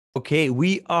Okay,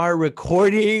 we are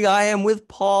recording. I am with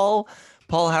Paul.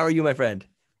 Paul, how are you, my friend?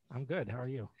 I'm good. How are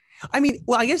you? I mean,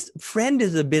 well, I guess friend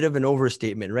is a bit of an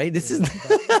overstatement, right? This It is, is,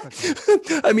 but that's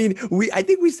okay. I mean, I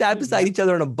think we sat We've beside met. each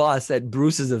other on a bus at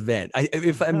Bruce's event.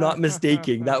 If I'm not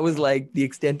mistaken, that was like the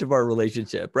extent of our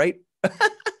relationship, right?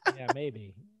 Yeah,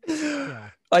 maybe. Yeah.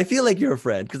 I feel like you're a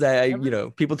friend because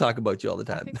Every people talk about you all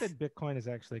the I time. think that Bitcoin is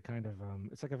actually kind of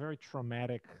it's like a very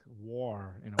traumatic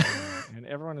war in a way. And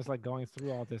everyone is like going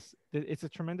through all this. It's a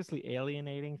tremendously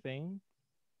alienating thing.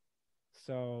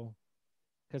 So,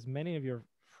 because many of your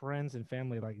friends and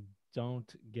family like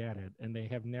don't get it and they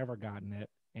have never gotten it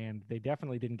and they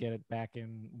definitely didn't get it back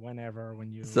in whenever when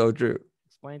you So true.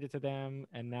 explained it to them,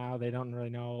 and now they don't really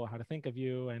know how to think of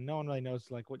you, and no one really knows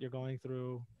like what you're going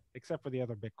through except for the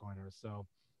other Bitcoiners. So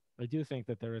I do think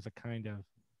that there is a kind of,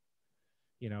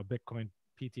 Bitcoin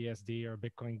PTSD or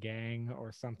Bitcoin gang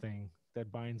or something that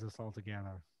binds us all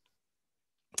together.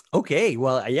 Okay,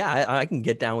 well, yeah, I can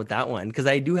get down with that one because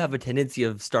I do have a tendency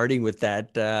of starting with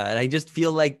that, and I just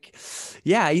feel like,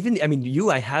 yeah, even I mean,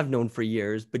 I have known for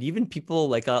years, but even people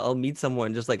like I'll meet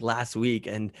someone just like last week,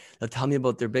 and they'll tell me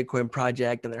about their Bitcoin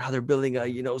project and how they're building a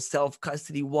Yeah. self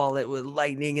custody wallet with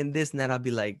Lightning and this and that. I'll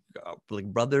be like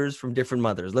brothers from different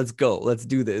mothers. Let's go, let's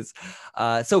do this.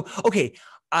 So okay,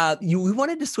 we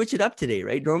wanted to switch it up today,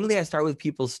 right? Normally I start with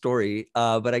people's story,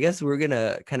 but I guess we're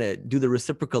gonna kind of do the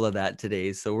reciprocal of that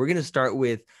today. So we're gonna start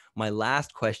with my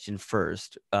last question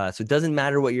first. So it doesn't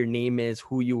matter what your name is,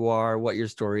 who you are, what your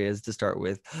story is to start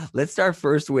with. Let's start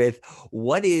first with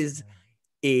what is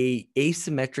Okay. a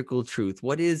asymmetrical truth?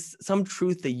 What is some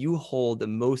truth that you hold that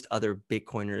most other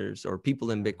Bitcoiners or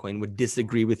people in Yeah. Bitcoin would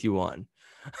disagree with you on?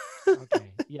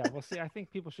 Okay. Yeah. Well, see, I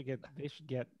think people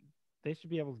they should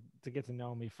be able to get to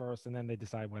know me first, and then they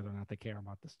decide whether or not they care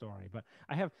about the story. But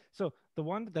I have, so the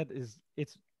one that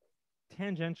it's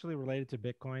tangentially related to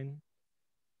Bitcoin,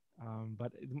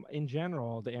 but in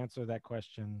general, the answer to that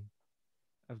question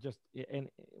of just and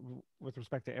with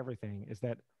respect to everything is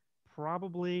that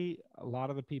probably a lot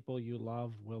of the people you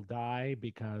love will die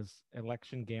because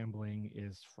election gambling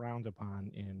is frowned upon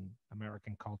in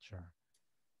American culture.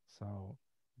 So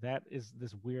that is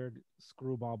this weird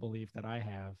screwball belief that I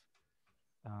have.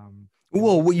 And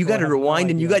Whoa, most well, you got people to have no rewind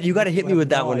and idea. you got to Most hit people me have with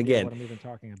that no one idea again. what I'm even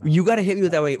talking about. You got to hit me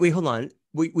with But that way. Wait, hold on.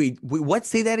 Wait, what?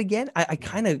 Say that again. I yeah,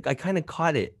 kind of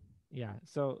caught it. yeah.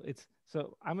 So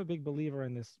I'm a big believer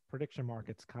in this prediction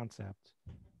markets concept,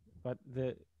 but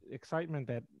the excitement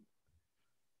that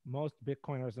most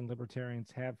Bitcoiners and libertarians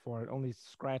have for it only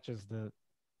scratches the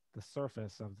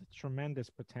surface of the tremendous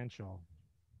potential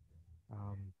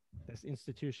um, this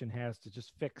institution has to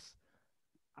just fix.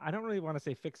 I don't really want to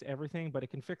say fix everything, but it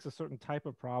can fix a certain type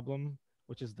of problem,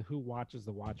 which is the who watches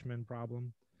the watchman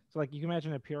problem. So, like, you can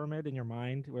imagine a pyramid in your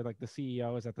mind where, like, the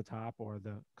CEO is at the top, or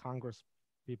the Congress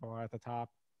people are at the top,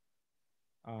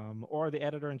 or the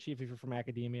editor in chief if you're from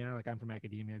academia, like I'm from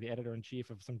academia. The editor in chief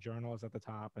of some journal is at the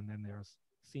top, and then there's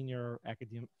senior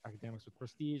academics with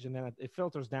prestige, and then it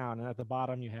filters down, and at the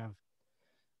bottom you have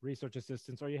research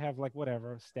assistants, or you have like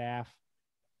whatever staff,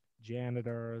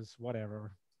 janitors,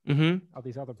 whatever, Mm-hmm. all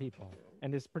these other people,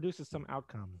 and this produces some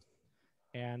outcome.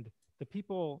 And the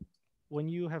people, when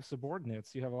you have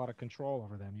subordinates, you have a lot of control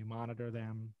over them. You monitor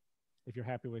them. If you're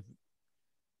happy with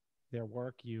their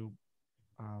work, you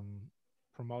um,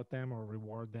 promote them or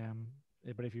reward them.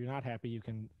 But if you're not happy, you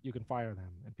can fire them.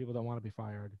 And people don't want to be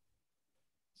fired,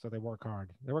 so they work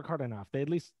hard. They work hard enough. They at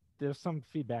least there's some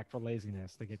feedback for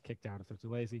laziness. They get kicked out if they're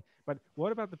too lazy. But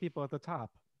what about the people at the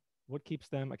top? What keeps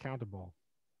them accountable?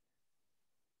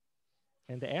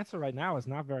 And the answer right now is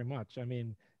not very much. I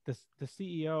mean, the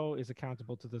CEO is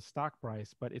accountable to the stock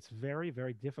price, but it's very,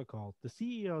 very difficult. The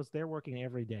CEOs, they're working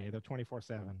every day. They're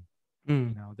 24/7.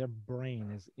 Mm. Their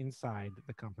brain is inside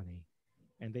the company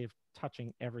and they're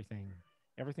touching everything.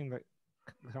 Everything that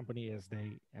the company is,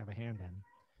 they have a hand in.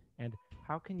 And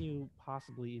how can you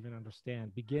possibly even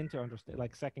begin to understand,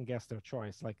 like second guess their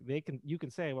choice? Like you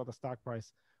can say, well, the stock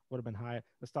price would have been higher.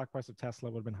 The stock price of Tesla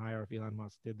would have been higher if Elon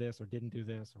Musk did this or didn't do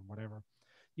this or whatever.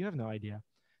 You have no idea.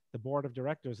 The board of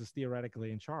directors is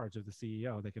theoretically in charge of the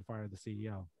CEO. They could fire the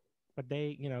CEO. But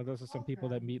those are some people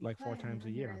that meet like four times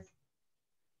a year.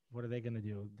 What are they going to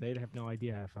do? They have no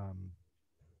idea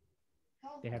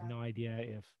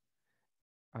if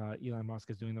Elon Musk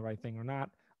is doing the right thing or not.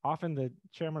 Often the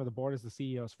chairman of the board is the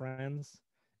CEO's friends.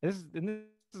 This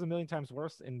is a million times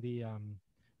worse in the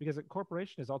because a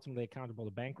corporation is ultimately accountable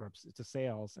to bankruptcy, to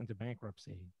sales, and to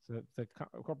bankruptcy. So if the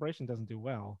corporation doesn't do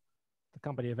well, the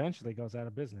company eventually goes out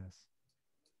of business.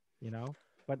 You know,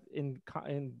 but in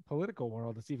political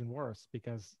world, it's even worse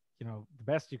because the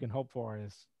best you can hope for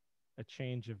is a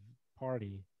change of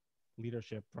party.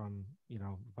 leadership from,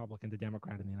 Republican to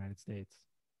Democrat in the United States.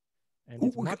 And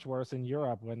it's Okay. much worse in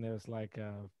Europe when there's like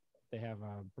they have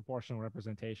a proportional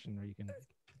representation, or you can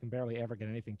barely ever get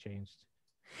anything changed.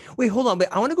 Wait, hold on.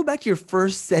 But I want to go back to your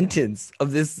first sentence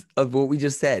of this of what we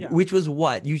just said, Yeah. which was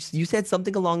what you said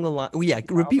something along the line. Oh, yeah,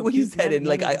 Well, repeat what you said, many and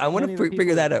like many I want many of to the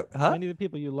figure people that out, huh? many of the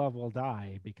people you love will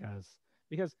die because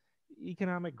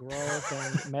economic growth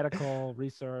and medical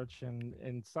research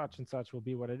and such will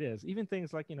be what it is. Even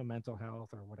things like mental health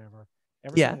or whatever,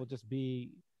 everything Yeah. will just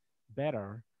be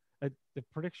better. The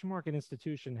prediction market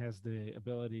institution has the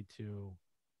ability to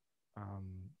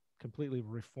um, completely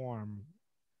reform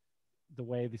the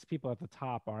way these people at the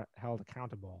top are held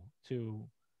accountable to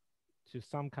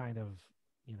some kind of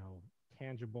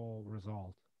tangible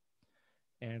result.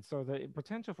 And so the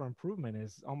potential for improvement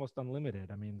is almost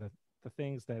unlimited. I mean, the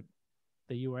things that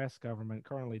the US government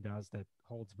currently does that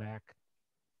holds back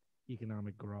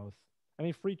economic growth. I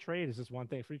mean, free trade is just one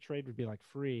thing. Free trade would be like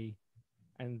free.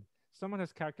 And someone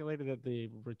has calculated that the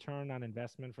return on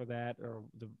investment for that, or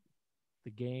the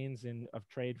gains in of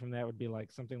trade from that, would be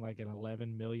like something like an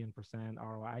 11 million%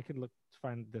 ROI. I could look to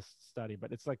find this study,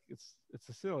 but it's like it's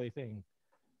a silly thing.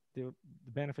 The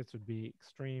benefits would be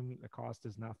extreme. The cost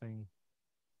is nothing.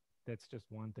 That's just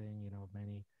one thing, of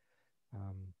many.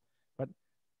 Um, but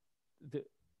the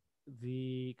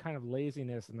the kind of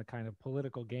laziness and the kind of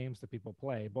political games that people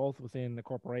play, both within the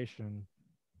corporation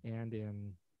and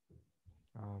in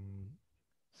um,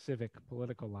 civic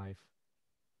political life,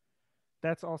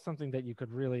 that's all something that you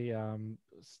could really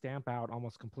stamp out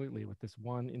almost completely with this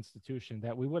one institution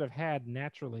that we would have had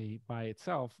naturally by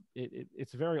itself.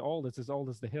 It's very old. It's as old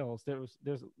as the hills. There's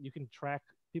you can track.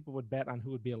 People would bet on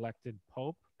who would be elected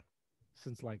pope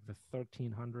since like the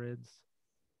 1300s,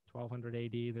 1200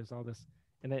 AD. There's all this,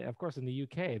 and they, of course, in the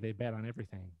UK they bet on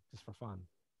everything just for fun.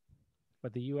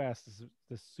 But the US is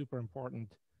this super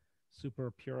important,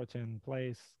 super Puritan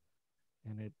place,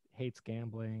 and it hates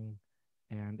gambling,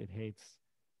 and it hates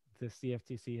the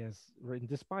CFTC has written,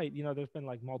 despite there's been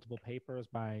like multiple papers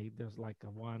by there's like a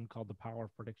one called The Power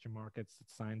of Prediction Markets.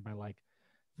 It's signed by like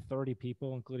 30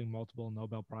 people, including multiple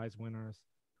Nobel Prize winners,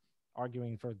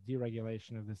 arguing for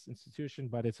deregulation of this institution,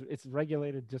 but it's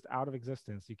regulated just out of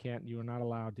existence. You are not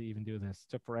allowed to even do this.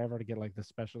 It took forever to get like this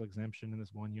special exemption in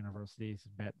this one university. So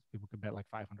bet people could bet like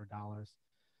 $500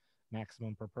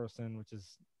 maximum per person, which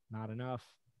is not enough.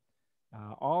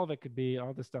 All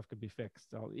this stuff could be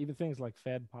fixed. Even things like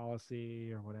Fed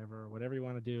policy or whatever you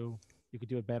want to do, you could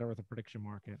do it better with a prediction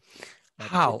market.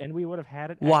 How? And we would have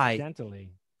had it Why?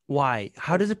 accidentally. Why?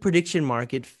 How Because does a prediction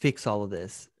market fix all of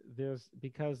this?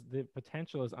 because the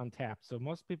potential is untapped. So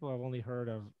most people have only heard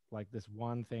of like this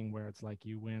one thing where it's like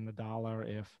you win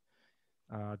 $1 if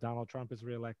Donald Trump is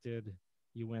reelected,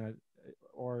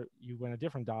 or you win a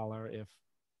different dollar if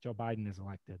Joe Biden is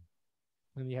elected.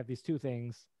 And you have these two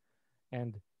things,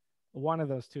 and one of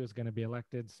those two is going to be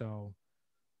elected. So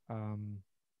um,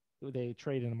 they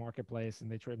trade in the marketplace,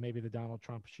 and they trade. Maybe the Donald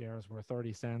Trump shares were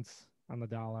 30 cents on the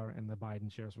dollar, and the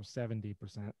Biden shares were 70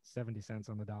 cents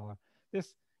on the dollar.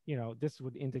 This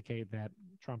would indicate that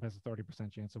Trump has a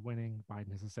 30% chance of winning,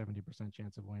 Biden has a 70%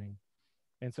 chance of winning.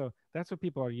 And so that's what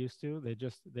people are used to.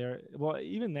 Well,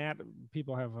 even that,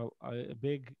 people have a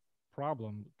big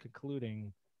problem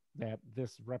concluding that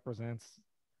this represents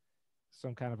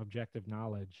some kind of objective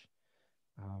knowledge,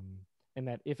 um, and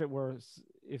that if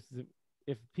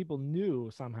people knew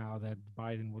somehow that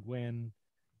Biden would win,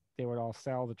 they would all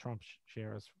sell the Trump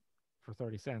shares for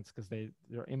 30 cents because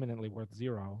they're imminently worth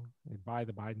zero. They buy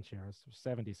the Biden shares for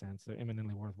 70 cents. They're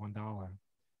imminently worth $1,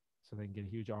 so they can get a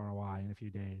huge ROI in a few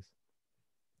days.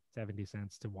 70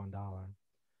 cents to $1.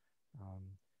 Um,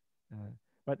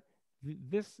 but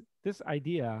this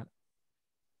idea,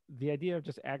 the idea of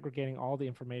just aggregating all the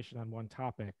information on one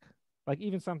topic, like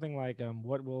even something like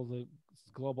what will the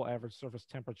global average surface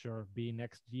temperature be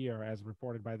next year as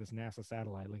reported by this NASA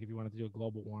satellite, like if you wanted to do a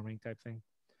global warming type thing.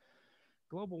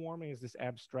 Global warming is this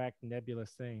abstract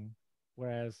nebulous thing,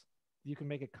 whereas you can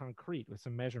make it concrete with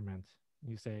some measurement.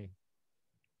 You say,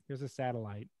 here's a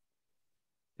satellite,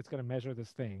 it's going to measure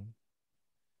this thing.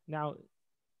 Now,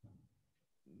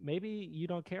 maybe you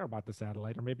don't care about the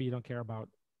satellite, or maybe you don't care about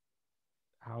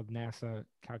how NASA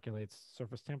calculates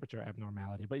surface temperature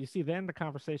abnormality. But you see, then the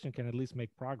conversation can at least make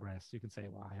progress. You can say,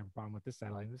 well, I have a problem with this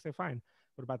satellite. And they say, fine,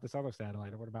 what about this other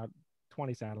satellite? Or what about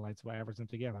 20 satellites? We'll average them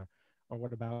together. Or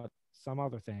what about some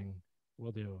other thing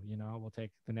we'll do? We'll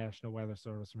take the National Weather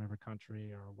Service from every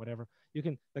country or whatever.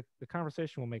 The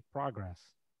conversation will make progress.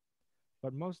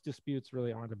 But most disputes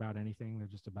really aren't about anything. They're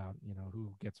just about,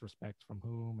 who gets respect from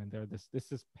whom. And they're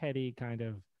this is petty kind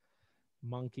of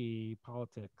monkey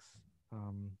politics.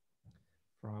 Um,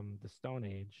 from the Stone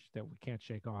Age that we can't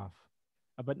shake off.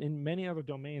 But in many other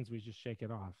domains, we just shake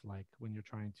it off. Like when you're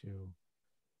trying to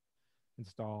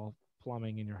install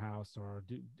plumbing in your house or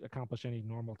accomplish any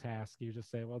normal task, you just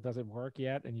say, well, does it work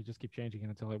yet? And you just keep changing it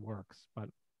until it works. But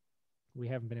we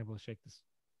haven't been able to shake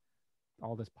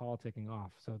all this politicking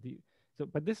off.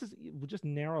 But this is just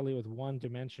narrowly with one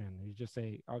dimension. You just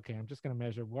say, okay, I'm just going to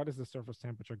measure what is the surface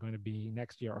temperature going to be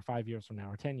next year or 5 years from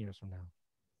now or 10 years from now.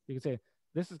 You can say,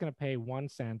 this is going to pay 1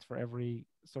 cent for every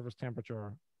surface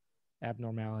temperature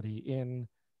abnormality in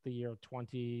the year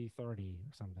 2030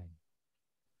 or something.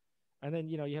 And then,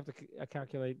 you have to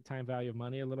calculate time value of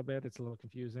money a little bit. It's a little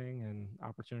confusing, and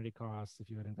opportunity costs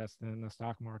if you had invested in the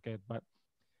stock market. But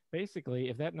basically,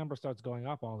 if that number starts going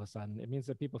up all of a sudden, it means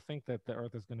that people think that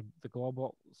the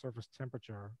global surface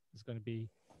temperature is going to be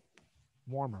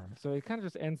warmer. So it kind of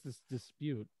just ends this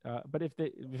dispute. But if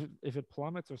it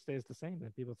plummets or stays the same,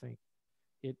 then people think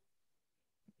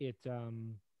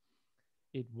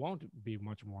it won't be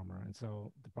much warmer, and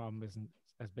so the problem isn't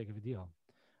as big of a deal.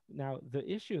 Now, the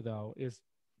issue, though, is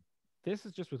this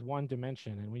is just with one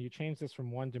dimension. And when you change this from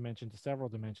one dimension to several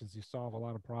dimensions, you solve a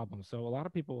lot of problems. So a lot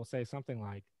of people will say something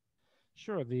like,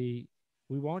 sure, we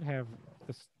won't have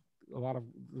a lot of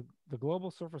the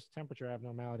global surface temperature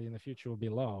abnormality in the future will be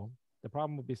low. The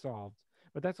problem will be solved.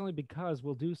 But that's only because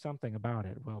we'll do something about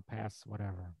it. We'll pass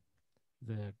whatever,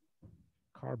 the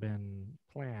carbon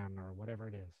plan or whatever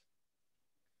it is.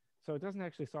 So it doesn't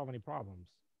actually solve any problems.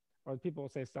 Or people will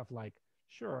say stuff like,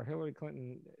 sure, Hillary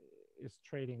Clinton is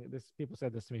trading this. People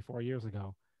said this to me 4 years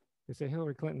ago. They say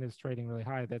Hillary Clinton is trading really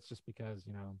high. That's just because,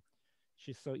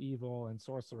 she's so evil and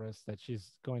sorceress that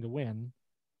she's going to win,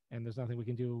 and there's nothing we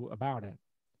can do about it.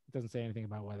 It doesn't say anything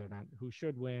about whether or not who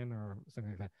should win or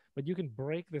something like that. But you can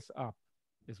break this up.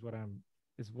 This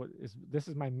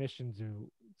is my mission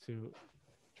to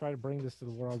try to bring this to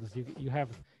the world. Is you have,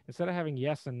 instead of having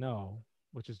yes and no,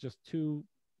 which is just two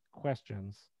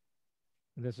questions,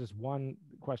 and there's just one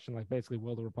question, like basically,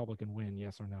 will the Republican win,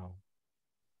 yes or no?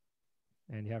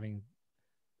 And having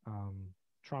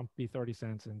Trump be 30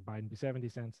 cents and Biden be 70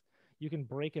 cents, you can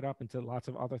break it up into lots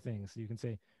of other things. So you can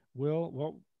say,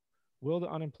 will the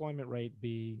unemployment rate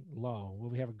be low? Will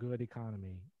we have a good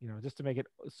economy? Just to make it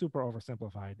super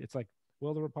oversimplified. It's like,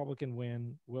 will the Republican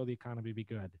win? Will the economy be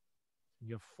good?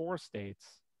 You have 4 states.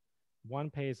 One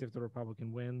pays if the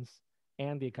Republican wins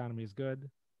and the economy is good.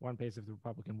 One pays if the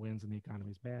Republican wins and the economy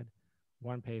is bad.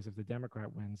 One pays if the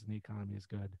Democrat wins and the economy is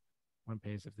good. One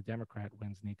pays if the Democrat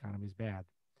wins and the economy is bad.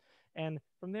 And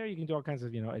from there, you can do all kinds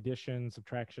of, addition,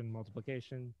 subtraction,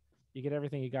 multiplication. You get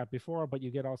everything you got before, but you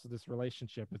get also this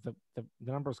relationship. If the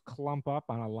numbers clump up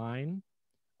on a line,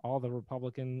 all the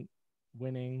Republican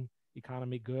winning,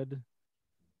 economy good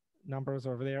numbers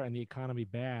over there, and the economy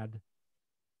bad,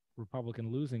 Republican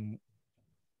losing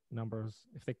numbers,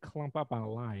 if they clump up on a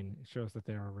line, it shows that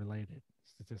they are related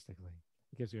statistically.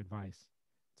 It gives you advice.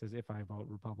 It says, if I vote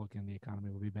Republican, the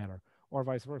economy will be better, or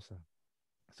vice versa.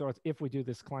 So it's, if we do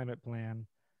this climate plan,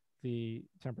 the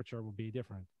temperature will be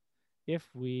different. If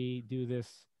we do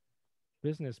this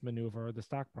business maneuver, the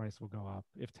stock price will go up.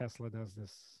 If Tesla does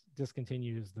this,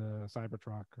 discontinues the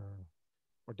Cybertruck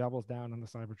or doubles down on the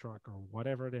Cybertruck or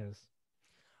whatever it is.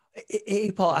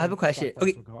 Hey, Paul, I have a question.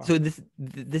 Okay, so this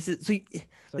is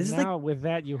so this now is with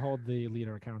that, you hold the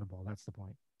leader accountable. That's the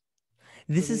point.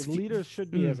 This is leaders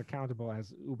should be as accountable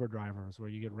as Uber drivers, where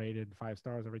you get rated 5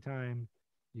 stars every time,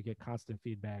 you get constant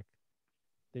feedback.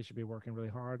 They should be working really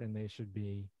hard, and they should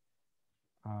be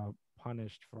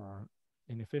punished for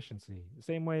inefficiency the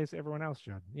same way as everyone else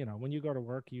should. When you go to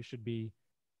work, you should be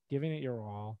giving it your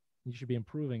all. You should be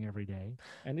improving every day,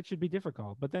 and it should be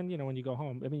difficult. But then, when you go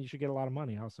home, you should get a lot of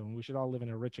money also. And we should all live in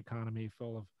a rich economy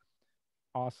full of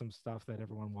awesome stuff that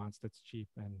everyone wants that's cheap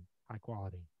and high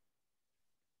quality.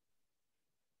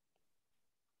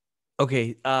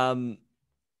 Okay.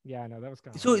 Yeah, I know that was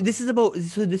kind of. So this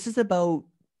is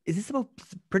about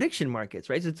prediction markets,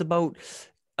 right? So it's about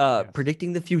yes,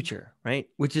 predicting the future, right?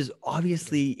 Which is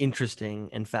obviously interesting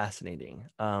and fascinating.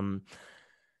 And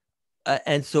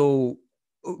so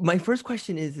my first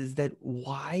question is that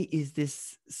why is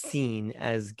this seen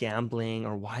as gambling,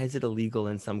 or why is it illegal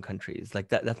in some countries? Like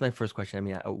that's my first question. I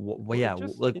mean,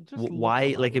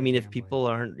 why? Like, I mean, if people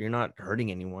you're not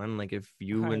hurting anyone. Like, if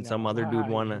you and some other dude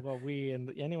want to. Well, we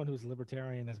and anyone who's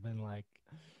libertarian has been like.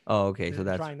 Oh, okay. So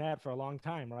that's trying that for a long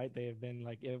time, right? They have been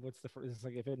like, what's the first? It's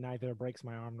like, if it neither breaks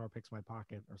my arm nor picks my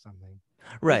pocket or something.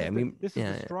 Right. This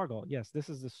is the struggle. Yes, this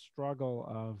is the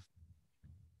struggle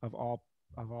of all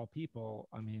people.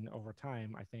 I mean, over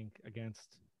time, I think,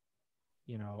 against,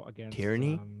 against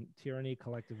Tyranny? tyranny,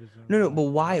 collectivism, No, no, but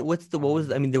like why? What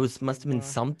was, I mean, there was, must have been stigma.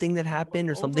 something that Well, happened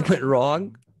or something over went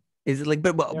wrong. Is it like,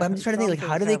 but I'm just trying to think, some like,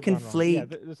 how things do they have gone wrong. Yeah, conflate?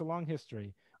 there's a long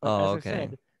history, but Oh, as I okay.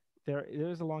 said, there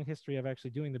is a long history of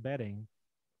actually doing the betting.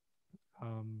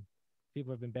 Um,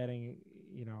 People have been betting,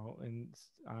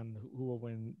 on who will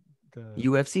win the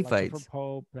UFC election for fights.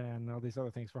 pope and all these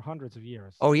other things for hundreds of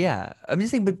years. Oh yeah. I'm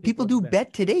just saying, but people People have do bet.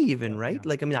 bet today even, Yeah, right? yeah,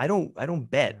 Like, I mean, I don't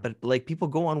bet, yeah. but like people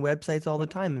go on websites all the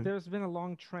But time. there's been a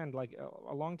long trend, like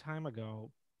a long time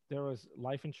ago, there was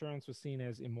life insurance was seen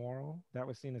as immoral. That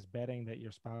was seen as betting that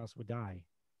your spouse would die.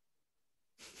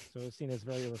 So it was seen as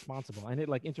very irresponsible, and it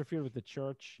like interfered with the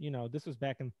church. This was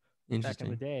back in the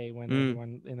Interesting. day when Mm.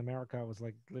 everyone in America was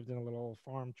like lived in a little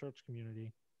farm church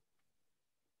community.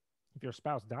 If your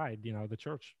spouse died, the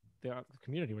church, the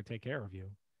community would take care of you.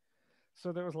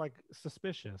 So there was like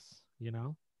suspicious.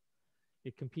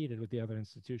 It competed with the other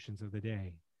institutions of the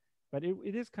day. But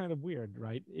it is kind of weird,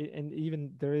 right? And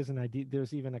even there is an idea,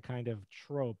 there's even a kind of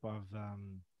trope of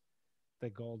the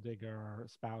gold digger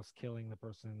spouse killing the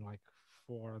person like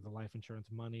for the life insurance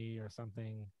money or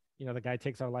something. The guy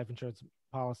takes out a life insurance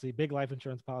policy, big life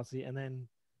insurance policy, and then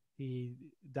he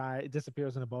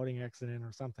disappears in a boating accident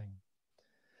or something.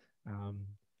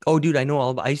 Um, Oh, dude, I know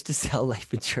all about, I used to sell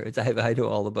life insurance. I know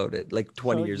all about it like so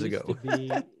 20 it years used to ago.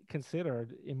 be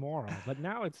considered immoral, but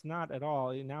now it's not at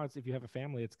all. Now it's if you have a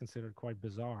family, it's considered quite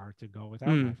bizarre to go without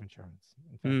Hmm. life insurance.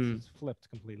 In fact, Hmm. it's flipped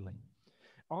completely.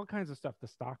 All kinds of stuff. The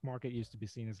stock market used to be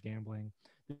seen as gambling.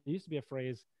 There used to be a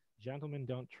phrase, gentlemen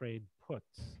don't trade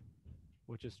puts,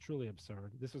 which is truly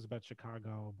absurd. This was about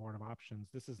Chicago Board of Options.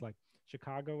 This is like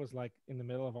Chicago was like in the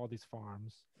middle of all these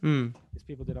farms. Hmm. These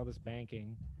people did all this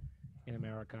banking in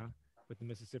America with the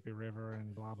Mississippi River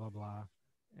and blah blah blah,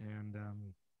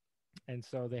 and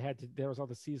so they had to. There was all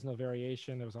the seasonal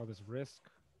variation. There was all this risk.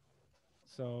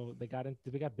 So they got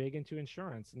big into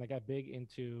insurance, and they got big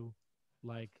into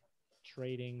like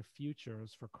trading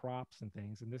futures for crops and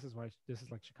things. And this is like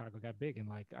Chicago got big, and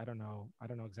like I don't know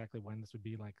exactly when this would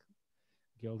be, like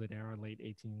Gilded Era, late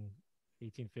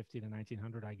 1850 to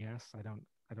 1900, I guess. I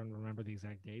don't remember the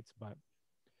exact dates, but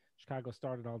Chicago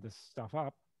started all this stuff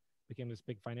up, became this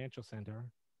big financial center.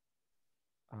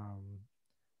 Um,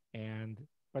 and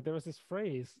but there was this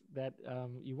phrase that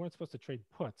you weren't supposed to trade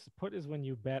puts. Put is when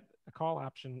you bet a call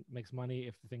option makes money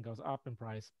if the thing goes up in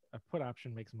price. A put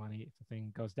option makes money if the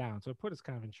thing goes down. So a put is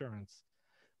kind of insurance.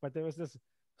 But there was this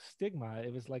stigma.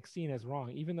 It was like seen as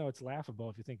wrong, even though it's laughable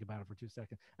if you think about it for 2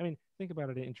 seconds. I mean, think about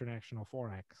it in international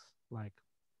forex. Like,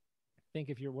 think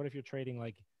if you're what if you're trading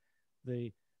like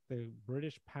the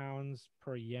British pounds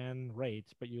per yen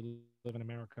rate, but you live in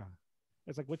America.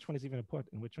 It's like which one is even a put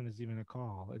and which one is even a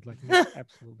call. It like makes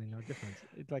absolutely no difference.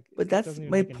 But It that's doesn't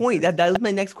even my make any point. sense. That was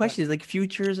my next But question is like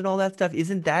futures and all that stuff.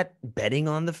 Isn't that betting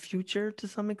on the future to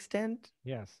some extent?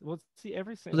 yes, well, see,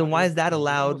 So then why here's is the that thing: there's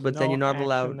allowed, almost but then you're no not action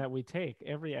allowed? that we take.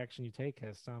 Every action you take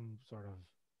has some sort of,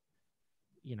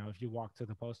 if you walk to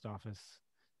the post office,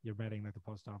 you're betting that the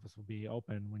post office will be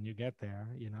open when you get there.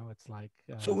 It's like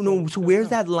So so no, so there's where's no.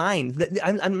 that line?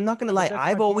 I'm not gonna No, but lie. that's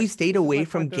my I've point. always stayed This is my away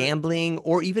point. from gambling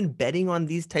or even betting on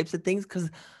these types of things because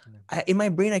Yeah. in my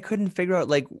brain I couldn't figure out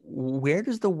like where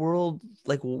does the world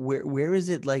like where is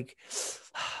it like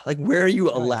like where are you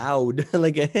Oh yeah. allowed?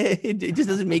 Like it just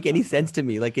doesn't make any sense to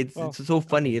me. Like it's Well, so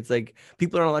funny. okay. It's like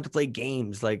people aren't allowed to play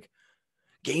games. Like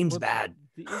games Well, bad.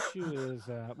 the issue is,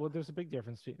 well, there's a big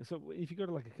difference. So if you go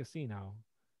to like a casino,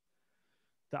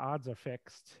 the odds are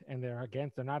fixed and they're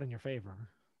not in your favor.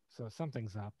 So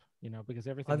something's up, because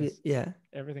Yeah,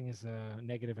 everything is a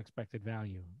negative expected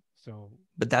value. So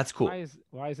but that's why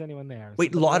cool. is anyone there?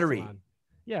 Wait, Somebody else lottery, allowed.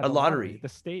 Yeah, a the lottery. lottery. The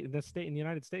state in the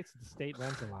United States, the state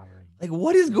runs a lottery. Like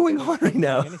what is It going on right doesn't make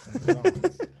now? any sense at all.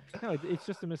 It's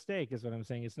just a mistake, is what I'm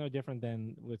saying. It's no different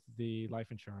than with the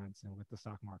life insurance and with the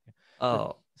stock market. But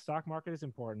Oh, stock market is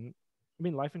important. I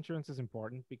mean, life insurance is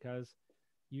important because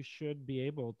you should be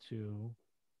able to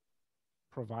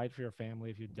provide for your family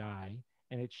if you die,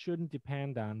 and it shouldn't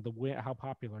depend on how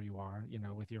popular you are,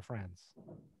 with your friends.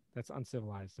 That's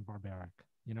uncivilized and barbaric,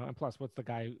 And plus, what's the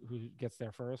guy who gets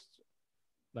there first?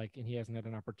 Like, and he hasn't had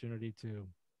an opportunity to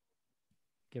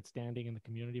get standing in the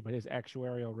community, but his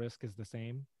actuarial risk is the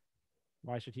same.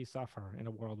 Why should he suffer in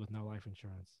a world with no life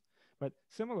insurance? But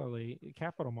similarly,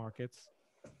 capital markets,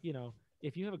 you know,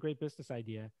 if you have a great business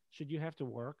idea, should you have to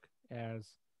work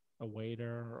as a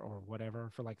waiter or whatever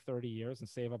for like 30 years and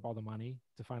save up all the money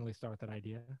to finally start that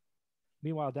idea?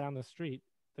 Meanwhile, down the street,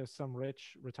 there's some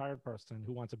rich retired person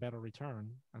who wants a better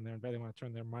return and they want to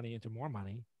turn their money into more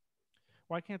money.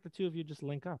 Why can't the two of you just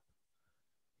link up?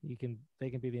 They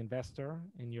can be the investor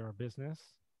in your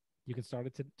business. You can start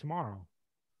it tomorrow.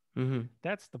 Hmm.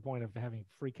 That's the point of having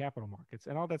free capital markets.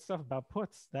 And all that stuff about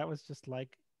puts, that was just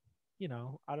like,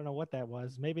 I don't know what that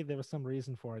was. Maybe there was some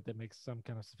reason for it that makes some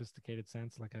kind of sophisticated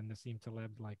sense, like a Nassim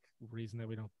Taleb like reason that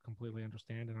we don't completely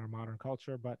understand in our modern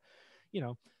culture. But you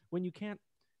know, when you can't,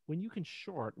 when you can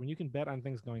short, when you can bet on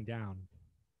things going down,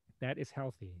 that is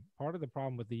healthy. Part of the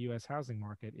problem with the U.S. housing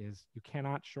market is you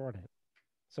cannot short it.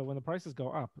 So when the prices go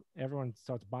up, everyone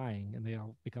starts buying, and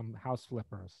they'll become house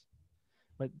flippers.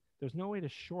 But there's no way to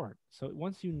short. So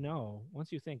once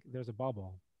you think there's a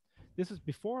bubble, this is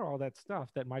before all that stuff,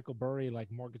 that Michael Burry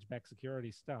like mortgage-backed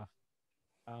security stuff.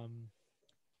 Um,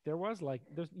 there was like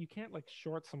you can't like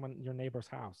short someone your neighbor's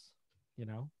house. You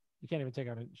know, you can't even take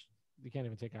out you can't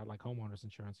even take out like homeowners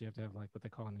insurance. You have to have like what they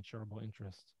call an insurable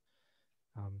interest.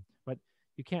 But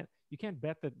you can't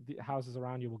bet that the houses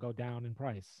around you will go down in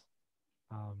price.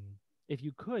 Um, if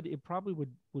you could, it probably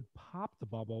would pop the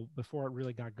bubble before it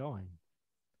really got going.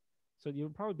 So you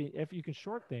would probably be, if you can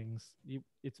short things,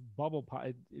 it's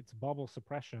bubble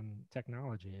suppression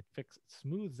technology. It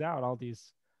smooths out all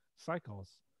these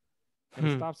cycles, and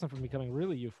it Hmm. stops them from becoming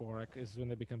really euphoric. Is when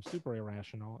they become super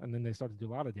irrational, and then they start to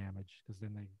do a lot of damage, because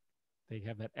then they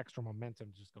have that extra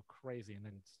momentum to just go crazy, and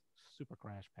then it's super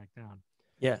crash back down.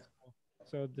 Yeah.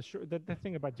 So the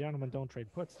thing about gentlemen don't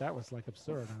trade puts, that was like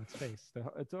absurd on its face. The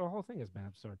whole thing has been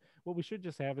absurd. What we should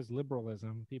just have is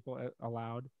liberalism. People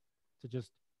allowed to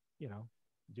just, you know,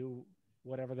 do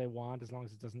whatever they want as long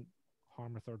as it doesn't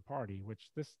harm a third party, which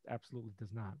this absolutely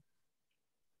does not.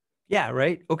 Yeah.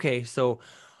 Right. Okay. So,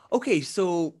 okay.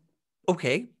 So,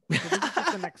 okay. So this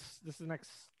is just the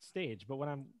next stage. But what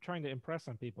I'm trying to impress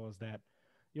on people is that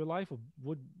your life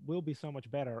will be so much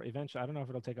better eventually. I don't know if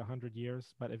it'll take 100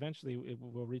 years, but eventually it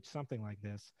will reach something like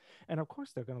this. And of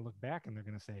course, they're going to look back and they're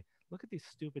going to say, "Look at these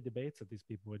stupid debates that these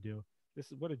people would do.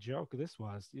 This is what a joke this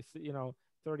was.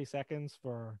 30 seconds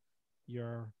for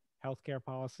your healthcare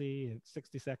policy, and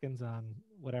 60 seconds on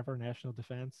whatever national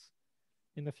defense.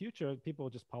 In the future, people will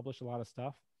just publish a lot of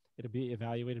stuff. It'll be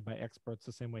evaluated by experts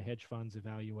the same way hedge funds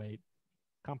evaluate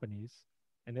companies,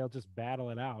 and they'll just battle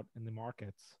it out in the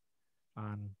markets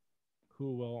on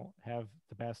who will have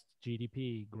the best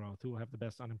GDP growth, who will have the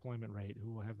best unemployment rate,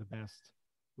 who have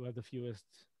the fewest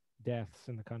deaths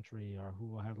in the country, or who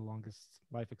will have the longest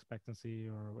life expectancy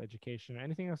or education, or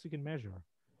anything else you can measure.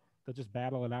 They'll just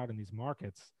battle it out in these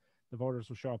markets. The voters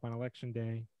will show up on election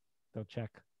day. They'll check,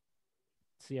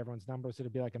 see everyone's numbers.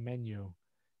 It'll be like a menu,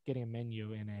 getting a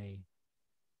menu in a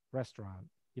restaurant.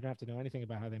 You don't have to know anything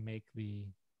about how they make the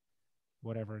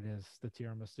whatever it is, the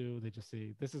tiramisu. They just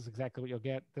see, this is exactly what you'll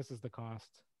get. This is the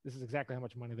cost. This is exactly how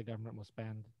much money the government will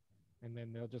spend. And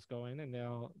then they'll just go in, and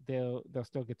they'll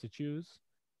still get to choose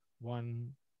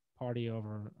one party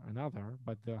over another,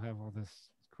 but they'll have all this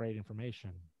great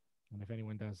information. And if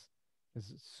anyone does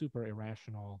is super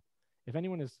irrational, if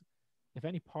anyone is if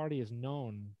any party is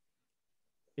known,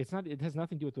 it has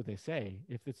nothing to do with what they say.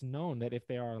 If it's known that if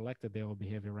they are elected they will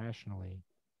behave irrationally,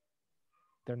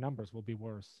 their numbers will be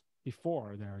worse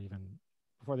before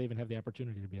they even have the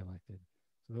opportunity to be elected.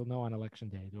 So they'll know on election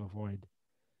day to avoid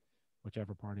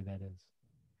whichever party that is.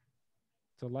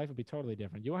 So life would be totally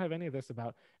different. You won't have any of this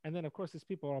about, and then of course these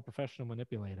people are all professional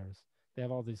manipulators. They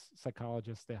have all these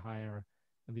psychologists they hire,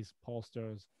 and these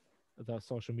pollsters, the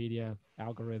social media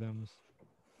algorithms.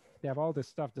 They have all this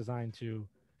stuff designed to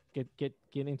get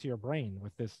into your brain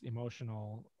with this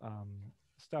emotional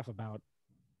stuff about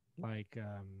like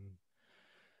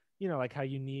like how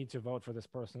you need to vote for this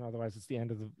person, otherwise it's the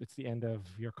end of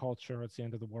your culture, it's the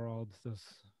end of the world. Those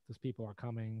people are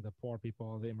coming, the poor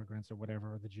people, the immigrants or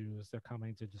whatever, the Jews, they're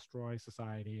coming to destroy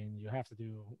society, and you have to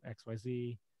do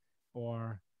XYZ.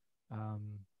 Or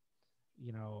um,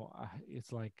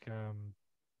 it's like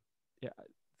yeah,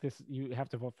 this, you have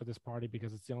to vote for this party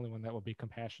because it's the only one that will be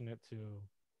compassionate to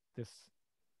this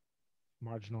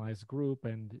marginalized group,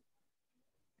 and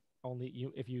only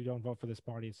you, if you don't vote for this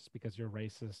party, it's just because you're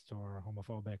racist or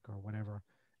homophobic or whatever.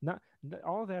 Not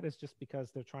all of that is just because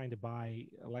they're trying to buy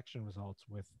election results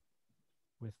with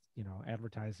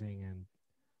advertising and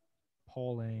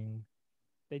polling.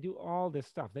 They do all this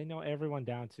stuff. They know everyone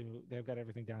down to, they've got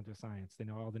everything down to a science. They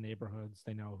know all the neighborhoods.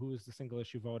 They know who's the single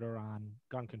issue voter on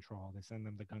gun control. They send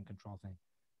them the gun control thing.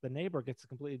 The neighbor gets a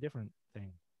completely different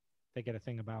thing. They get a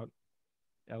thing about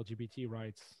LGBT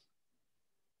rights.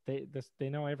 They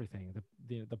know everything.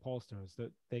 The pollsters,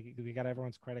 they got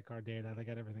everyone's credit card data. They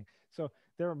got everything. So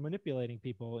they're manipulating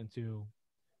people into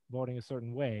voting a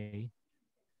certain way.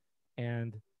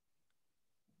 And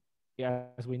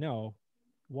as we know,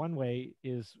 one way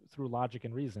is through logic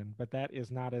and reason, but that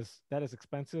is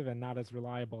expensive and not as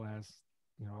reliable as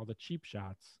all the cheap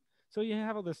shots. So you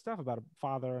have all this stuff about a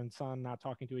father and son not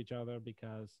talking to each other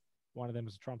because one of them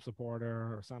is a Trump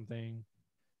supporter or something.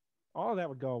 All of that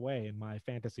would go away in my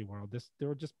fantasy world. This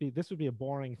would be a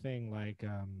boring thing like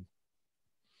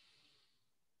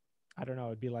I don't know,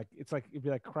 it'd be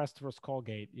like Crest versus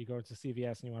Colgate. You go to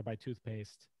CVS and you want to buy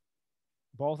toothpaste.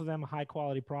 Both of them high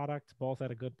quality product, both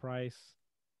at a good price.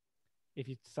 If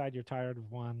you decide you're tired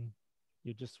of one,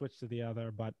 you just switch to the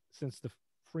other. But since the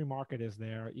free market is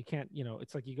there, you can't,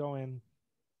 it's like you go in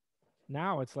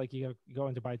now, it's like you go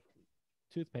in to buy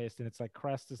toothpaste and it's like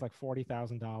Crest is like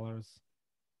 $40,000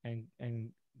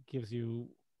 and gives you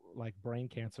like brain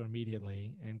cancer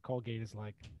immediately, and Colgate is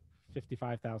like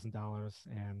 $55,000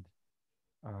 and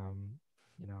um,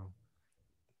 you know,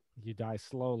 you die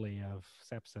slowly of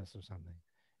sepsis or something.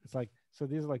 It's like so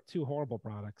these are like two horrible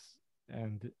products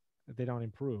and they don't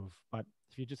improve. But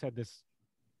if you just had this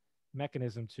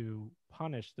mechanism to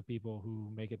punish the people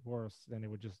who make it worse, then it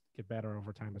would just get better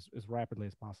over time as rapidly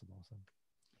as possible.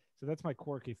 So that's my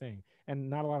quirky thing, and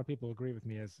not a lot of people agree with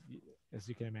me, as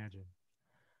you can imagine.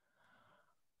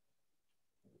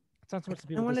 It's not so I much that kind of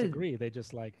people want to. disagree; they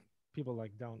just like people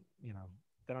like don't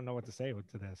they don't know what to say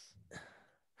to this.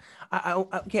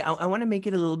 Okay, I want to make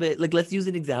it a little bit like let's use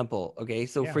an example. Okay,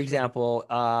 so Yeah, for sure. example,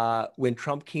 when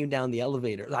Trump came down the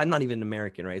elevator, I'm not even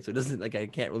American, right? So it doesn't like I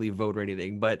can't really vote or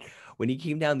anything. But when he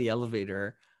came down the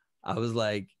elevator, I was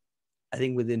like, I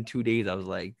think within 2 days, I was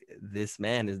like, this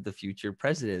man is the future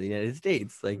president of the United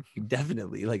States. Like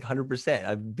definitely, like 100%.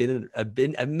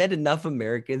 I've met enough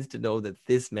Americans to know that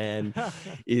this man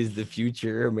is the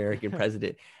future American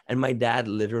president. And my dad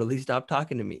literally stopped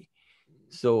talking to me.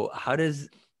 So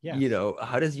Yes.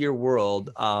 how does your world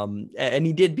and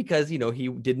he did because he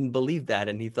didn't believe that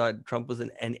and he thought Trump was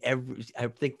and every I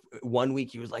think 1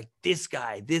 week he was like this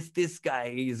guy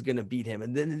is gonna beat him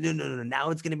and then no now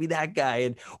it's gonna be that guy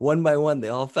and one by one they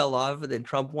all fell off and then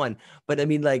Trump won. But I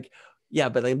mean like yeah,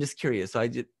 but I'm just curious, so I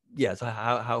just yeah, so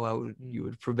how you Mm.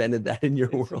 would prevented that in your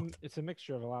world. It's a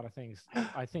mixture of a lot of things.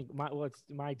 I think it's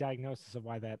my diagnosis of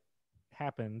why that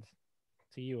happened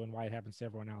to you and why it happens to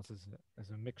everyone else is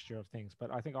a mixture of things.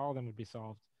 But I think all of them would be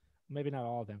solved. Maybe not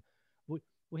all of them.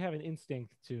 We have an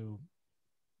instinct to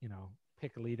you know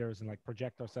pick leaders and like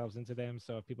project ourselves into them.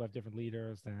 So if people have different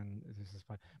leaders, then this is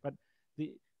fine. But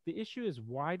the the issue is,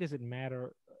 why does it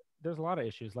matter? There's a lot of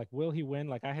issues. Like, will he win?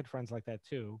 Like, I had friends like that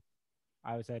too.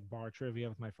 I was at bar trivia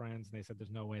with my friends, and they said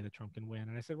there's no way that Trump can win.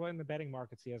 And I said, well, in the betting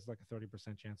markets, he has like a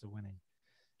 30% chance of winning.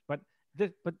 But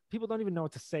but people don't even know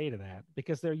what to say to that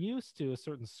because they're used to a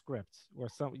certain script where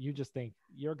some you just think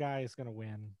your guy is going to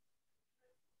win.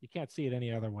 You can't see it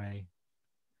any other way.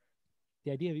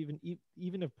 The idea of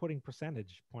even of putting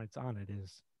percentage points on it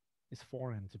is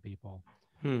foreign to people.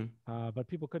 Hmm. But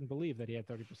people couldn't believe that he had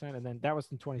 30%, and then that was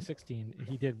in 2016.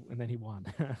 He did, and then he won.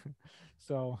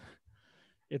 So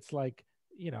it's like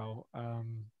you know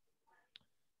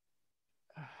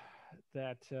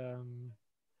that.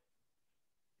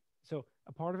 So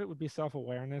a part of it would be self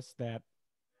awareness that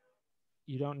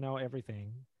you don't know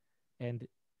everything, and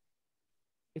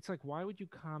it's like, why would you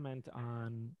comment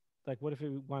on like what if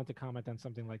you wanted to comment on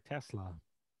something like Tesla?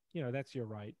 That's your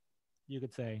right. You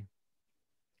could say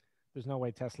there's no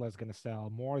way Tesla is going to sell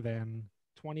more than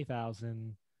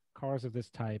 20,000 cars of this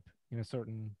type in a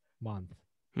certain month.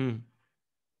 Hmm.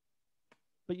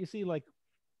 But you see, like,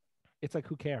 it's like,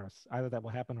 who cares? Either that will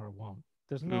happen or it won't.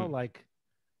 There's no, Hmm. like,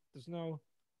 there's no,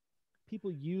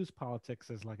 people use politics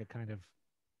as like a kind of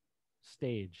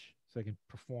stage so they can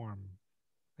perform,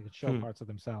 they can show Hmm. parts of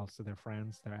themselves to their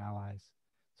friends, their allies.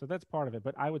 So that's part of it.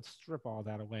 But I would strip all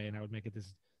that away and I would make it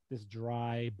this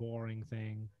dry, boring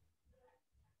thing.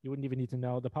 You wouldn't even need to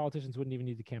know. The politicians wouldn't even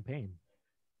need to campaign.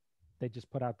 They just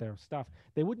put out their stuff.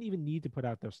 They wouldn't even need to put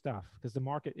out their stuff because the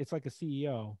market, it's like a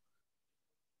CEO.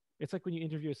 It's like when you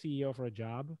interview a CEO for a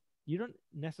job, you don't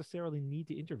necessarily need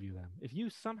to interview them. If you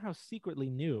somehow secretly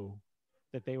knew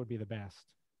that they would be the best,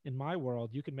 in my world,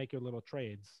 you can make your little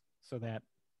trades so that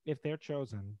if they're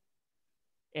chosen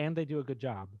and they do a good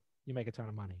job, you make a ton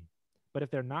of money. But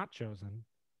if they're not chosen,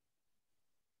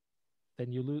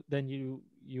 then you lose. Then you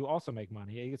also make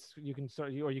money. You can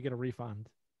start, or you get a refund,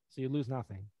 so you lose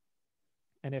nothing.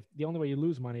 And if the only way you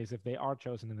lose money is if they are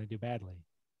chosen and they do badly.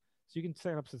 So you can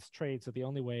set up this trade. So the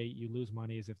only way you lose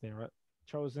money is if they're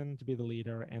chosen to be the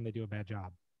leader and they do a bad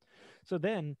job. So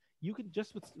then you can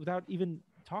just without even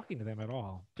talking to them at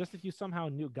all, just if you somehow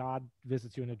knew God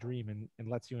visits you in a dream and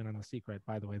lets you in on a secret,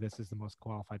 by the way, this is the most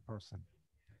qualified person.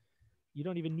 You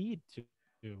don't even need to,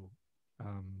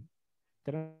 um,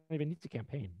 they don't even need to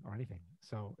campaign or anything.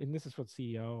 So, and this is for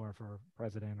CEO or for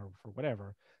president or for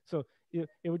whatever. So it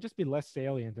would just be less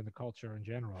salient in the culture in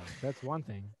general. That's one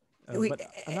thing. Wait, But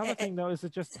another thing though is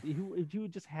that just if you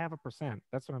would just have a percent,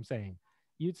 that's what I'm saying.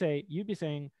 You'd be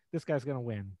saying this guy's going to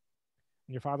win, and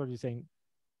your father would be saying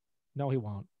no, he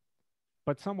won't.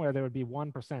 But somewhere there would be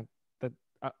 1% that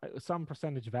some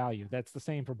percentage value that's the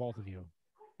same for both of you,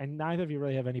 and neither of you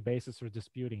really have any basis for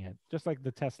disputing it. Just like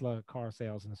the Tesla car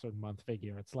sales in a certain month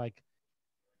figure, it's like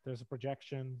there's a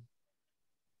projection.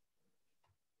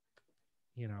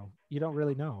 You don't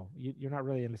really know. You're not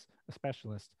really a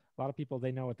specialist. A lot of people,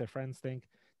 they know what their friends think.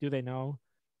 Do they know?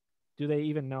 Do they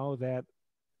even know that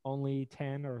only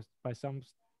 10 or by some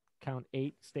count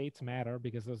 8 states matter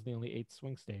because those are the only 8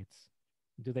 swing states?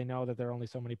 Do they know that there are only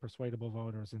so many persuadable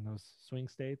voters in those swing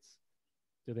states?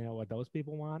 Do they know what those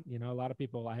people want? A lot of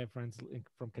people, I have friends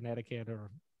from Connecticut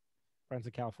or friends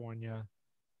in California.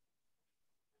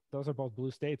 Those are both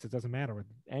blue states. It doesn't matter what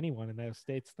anyone in those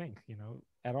states think,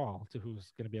 at all, to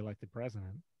who's going to be elected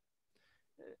president.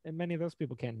 And many of those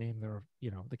people can't name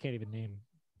they can't even name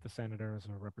the senators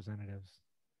or representatives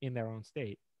in their own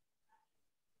state.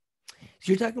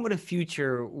 So you're talking about a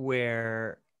future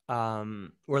where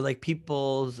like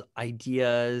people's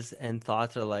ideas and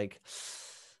thoughts are like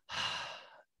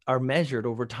are measured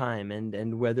over time,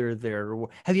 and whether they're.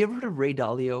 Have you ever heard of Ray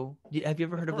Dalio? Have you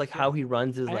ever heard of like Yeah. how he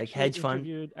runs his like hedge fund?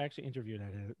 I actually interviewed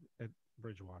at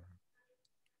Bridgewater.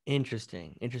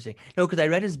 Interesting. No, because I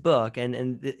read his book,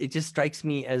 and it just strikes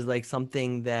me as like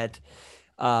something that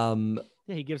Yeah,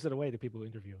 he gives it away to people who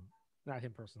interview, not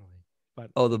him personally, but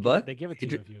the book. they give it to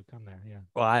you if you come there. Yeah.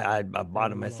 Well, I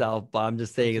bought it myself, but I'm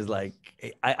just saying is like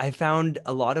I found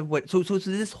a lot of what so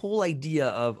this whole idea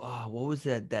of what was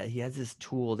that he has this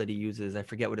tool that he uses, I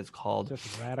forget what it's called.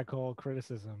 Just radical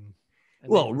criticism,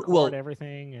 and Well, they record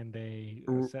everything, and they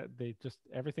just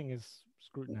everything is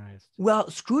scrutinized. Well,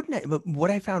 scrutinize, but what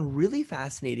I found really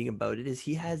fascinating about it is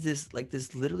he has this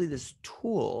literally this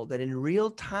tool that in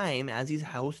real time, as he's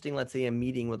hosting, let's say, a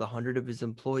meeting with 100 of his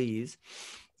employees,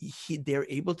 they're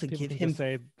able to People give can him just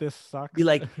say this sucks, be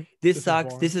like, this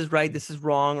sucks, is this is right, this is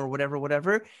wrong, or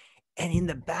whatever. And in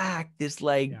the back, this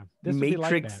like this would be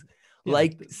like that. matrix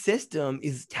like system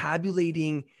is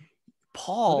tabulating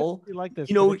Paul. It'd be like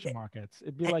this prediction markets.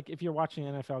 It'd be like if you're watching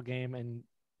an NFL game and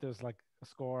there's like a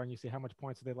score and you see how much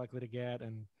points are they likely to get,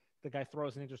 and the guy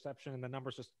throws an interception and the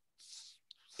numbers just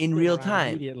in real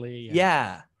time immediately.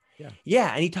 Yeah.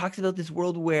 And he talks about this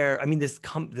world where, I mean, this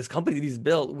company that he's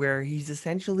built, where he's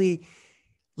essentially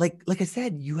like I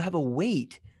said, you have a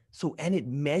weight, and it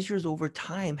measures over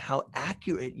time how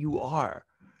accurate you are.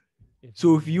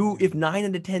 So if 9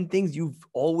 out of 10 things you've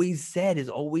always said is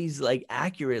always like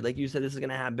accurate, like you said, this is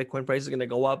gonna happen, Bitcoin price is gonna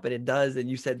go up, and it does, and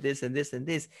you said this and this and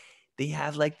this, they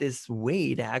have like this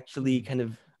way to actually kind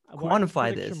of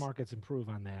quantify this. Markets improve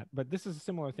on that, but this is a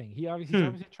similar thing. He's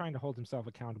obviously trying to hold himself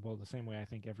accountable the same way I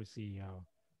think every CEO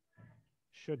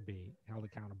should be held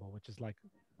accountable, which is like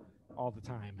all the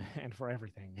time and for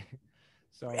everything.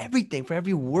 So for everything, for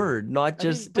every word, not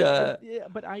just did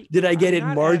I get it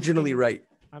marginally right?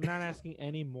 I'm not asking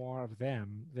any more of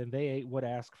them than they would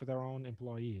ask for their own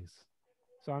employees.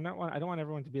 So I don't want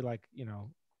everyone to be like,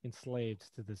 enslaved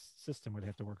to this system where they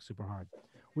have to work super hard.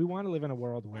 We want to live in a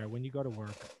world where when you go to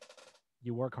work,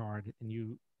 you work hard and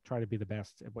you try to be the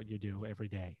best at what you do every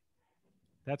day.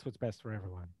 That's what's best for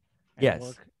everyone. And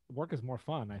yes. Work is more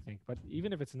fun, I think. But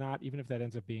even if it's not, even if that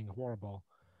ends up being horrible,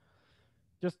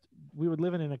 we would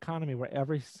live in an economy where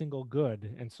every single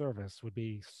good and service would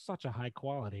be such a high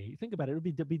quality. Think about it. It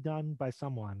would be done by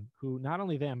someone who, not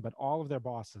only them, but all of their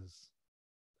bosses,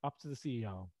 up to the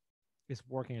CEO, is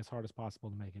working as hard as possible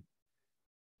to make it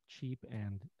cheap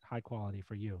and high quality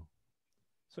for you.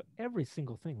 So every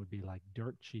single thing would be like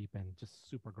dirt cheap and just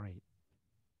super great.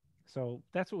 So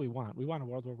that's what we want. We want a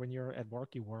world where when you're at work,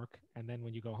 you work, and then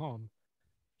when you go home,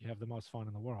 you have the most fun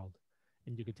in the world,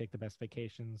 and you can take the best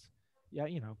vacations. Yeah,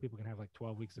 people can have like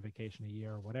 12 weeks of vacation a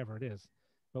year or whatever it is.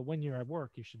 But when you're at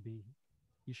work, you should be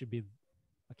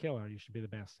a killer. You should be the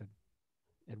best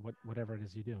at whatever it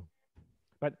is you do.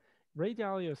 But Ray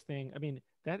Dalio's thing, I mean,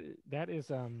 that is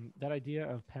that idea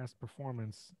of past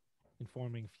performance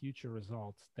informing future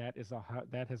results. That is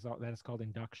called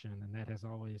induction, and that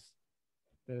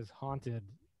has haunted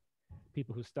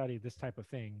people who study this type of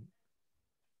thing.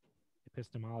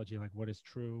 Epistemology, like what is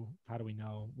true, how do we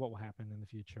know what will happen in the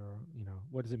future,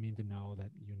 what does it mean to know that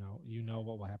you know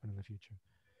what will happen in the future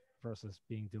versus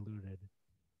being deluded.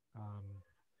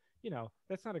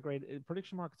 That's not a great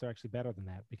prediction markets are actually better than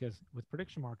that, because with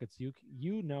prediction markets you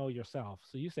know yourself.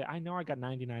 So you say, I know I got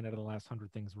 99 out of the last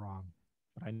 100 things wrong,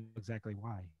 but I know exactly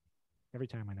why. Every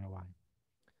time I know why.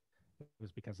 It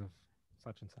was because of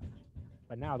such and such.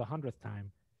 But now the 100th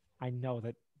time, I know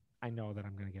that I know that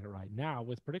I'm going to get it right. Now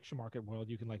with prediction market world,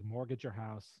 you can like mortgage your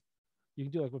house. You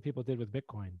can do like what people did with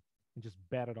Bitcoin and just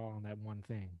bet it all on that one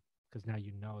thing because now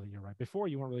you know that you're right. Before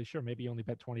you weren't really sure. Maybe you only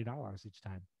bet $20 each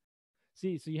time.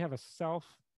 See, so you have a self.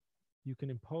 You can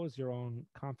impose your own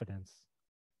confidence.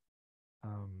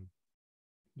 Um,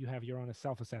 you have your own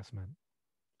self-assessment.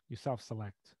 You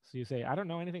self-select. So you say, I don't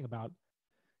know anything about,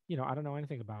 I don't know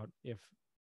anything about if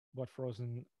what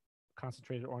frozen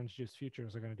concentrated orange juice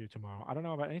futures are going to do tomorrow. I don't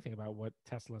know about anything about what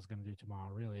Tesla is going to do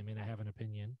tomorrow, really. I mean, I have an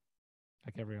opinion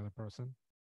like every other person,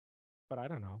 but I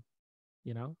don't know.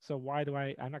 So why do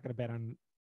I'm not going to bet on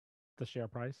the share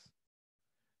price,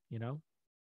 you know,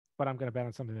 but I'm going to bet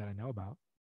on something that I know about.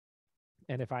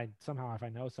 And if I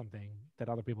know something that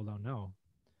other people don't know,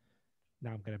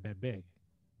 now I'm going to bet big.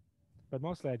 But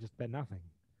mostly I just bet nothing.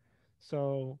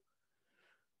 So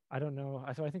I don't know.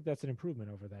 So I think that's an improvement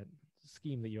over that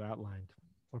scheme that you outlined,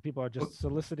 where people are just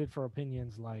solicited for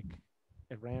opinions like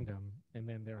at random, and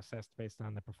then they're assessed based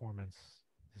on the performance,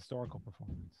 historical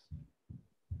performance.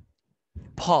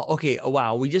 Paul, okay,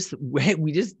 wow, we just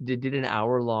did an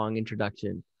hour-long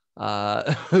introduction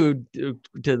to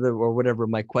the or whatever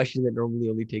my question that normally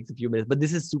only takes a few minutes, but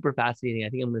this is super fascinating. I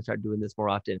think I'm going to start doing this more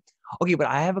often. Okay, but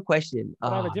I have a question.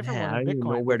 But I have a Oh different man, one I in don't even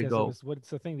know Bitcoin where to because go. it's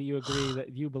the thing that you agree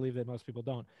that you believe that most people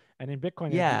don't. And in Bitcoin,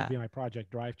 it would Yeah, be my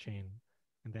project drivechain,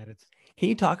 and that it's can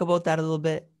you talk about that a little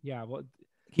bit? yeah. Well,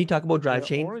 Can you talk about the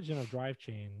drivechain? origin of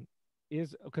drivechain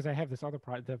is because I have this other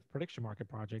the prediction market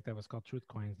project that was called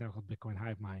truthcoin. It's now called Bitcoin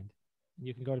Hive Mind. And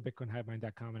you can go to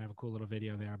bitcoinhivemind.com and have a cool little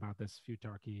video there about this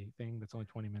futarchy thing that's only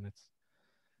 20 minutes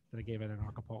that I gave it in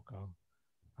Acapulco,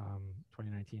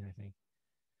 2019, I think,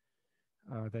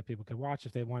 that people could watch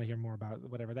if they want to hear more about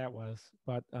whatever that was.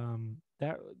 But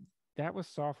that was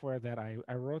software that I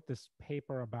wrote this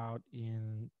paper about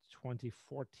in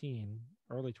 2014,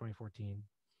 early 2014.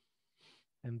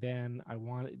 And then I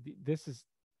wanted this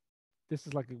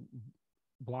is like a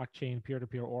blockchain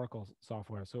peer-to-peer Oracle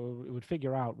software. So it would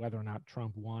figure out whether or not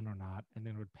Trump won or not, and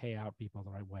then it would pay out people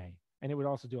the right way. And it would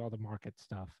also do all the market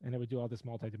stuff, and it would do all this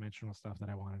multidimensional stuff that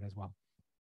I wanted as well.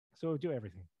 So it would do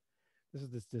everything. This is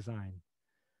this design,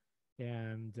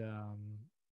 and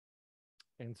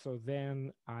so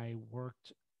then I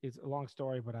worked. It's a long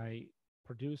story, but I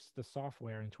produced the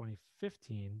software in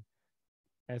 2015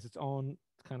 as its own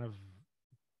kind of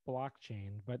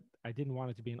blockchain, but I didn't want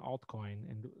it to be an altcoin.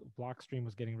 And Blockstream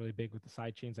was getting really big with the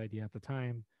sidechains idea at the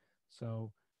time.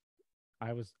 So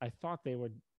I thought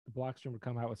the Blockstream would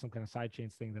come out with some kind of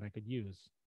sidechains thing that I could use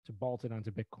to bolt it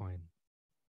onto Bitcoin.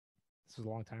 This was a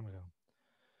long time ago.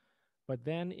 But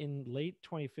then in late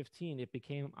 2015, it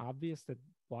became obvious that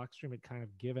Blockstream had kind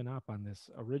of given up on this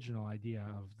original idea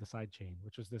of the sidechain,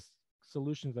 which was this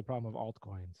solution to the problem of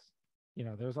altcoins.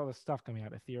 There was all this stuff coming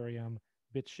out, Ethereum,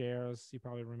 BitShares, you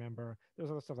probably remember. There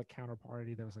was other stuff like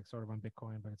Counterparty that was like sort of on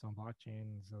Bitcoin, but it's on blockchain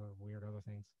and so weird other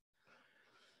things.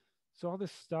 So all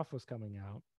this stuff was coming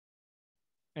out,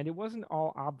 and it wasn't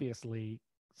all obviously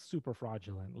super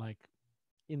fraudulent. Like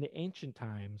in the ancient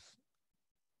times,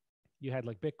 you had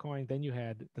like Bitcoin, then you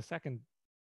had the second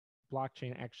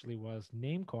blockchain actually was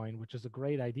Namecoin, which is a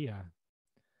great idea,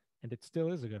 and it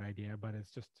still is a good idea, but it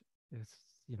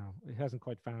hasn't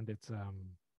quite found its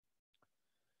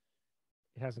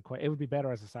it hasn't quite. It would be better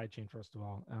as a sidechain, first of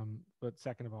all, but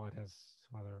second of all, it has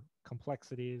some other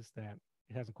complexities that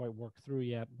it hasn't quite worked through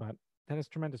yet. But that has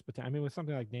tremendous potential. I mean, with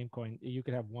something like Namecoin, you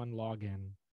could have one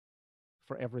login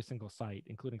for every single site,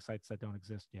 including sites that don't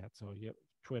exist yet. So you have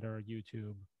Twitter,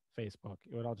 YouTube, Facebook.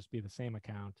 It would all just be the same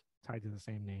account tied to the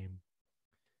same name.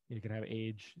 You could have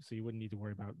age, so you wouldn't need to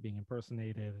worry about being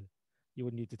impersonated. You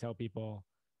wouldn't need to tell people,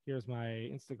 here's my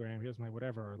Instagram, here's my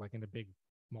whatever, like in a big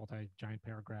multi-giant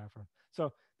paragraph.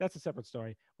 So that's a separate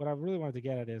story. What I really wanted to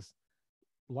get at is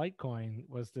Litecoin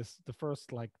was the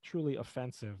first like truly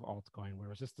offensive altcoin where it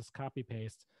was just this copy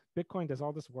paste. Bitcoin does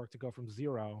all this work to go from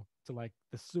zero to like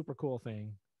this super cool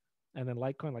thing. And then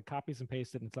Litecoin like copies and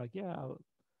pastes it, and it's like, yeah,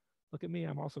 look at me,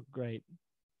 I'm also great.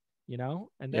 And Yeah,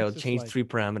 that's I'll just change like, 3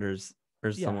 parameters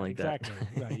or yeah, something like that.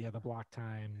 exactly. Right. Yeah, the block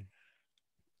time.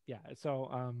 Yeah. So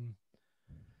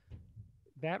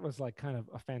that was like kind of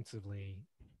offensively.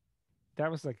 That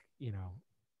was like,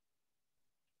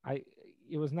 I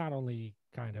it was not only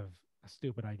kind of a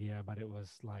stupid idea, but it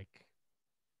was like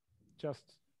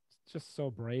just just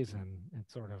so brazen and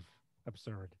sort of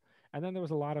absurd. And then there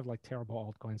was a lot of like terrible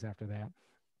altcoins after that.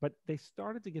 But they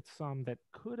started to get some that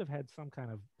could have had some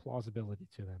kind of plausibility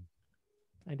to them.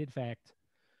 And in fact,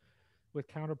 with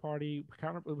we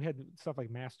had stuff like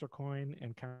Mastercoin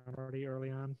and Counterparty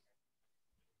early on.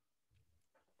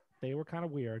 They were kind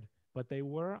of weird, but they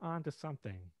were onto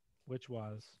something, which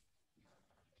was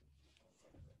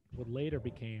what later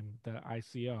became the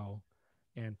ICO,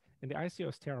 and the ICO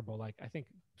is terrible. Like I think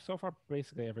so far,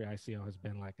 basically every ICO has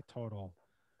been like a total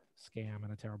scam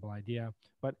and a terrible idea.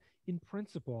 But in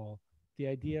principle, the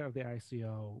idea of the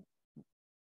ICO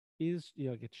is,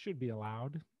 like, it should be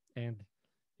allowed, and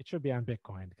it should be on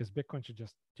Bitcoin, because Bitcoin should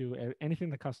just do anything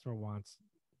the customer wants.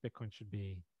 Bitcoin should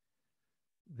be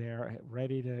there,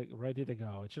 ready to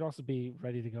go. It should also be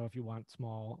ready to go if you want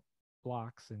small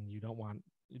blocks and you don't want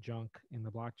junk in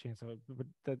the blockchain. So, but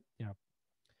that,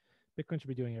 Bitcoin should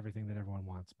be doing everything that everyone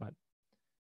wants, but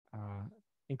uh,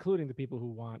 including the people who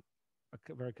want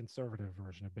a very conservative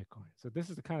version of Bitcoin. So this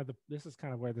is kind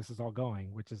of where this is all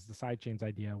going, which is the sidechains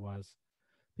idea was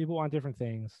people want different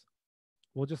things.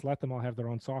 We'll just let them all have their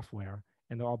own software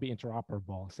and they'll all be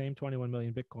interoperable. Same 21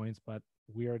 million Bitcoins, but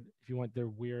weird. If you want their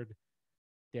weird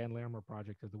Dan Larimer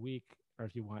project of the week, or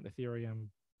if you want Ethereum,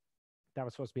 that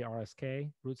was supposed to be RSK,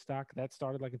 rootstock. That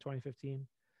started like in 2015.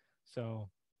 So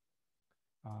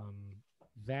um,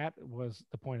 that was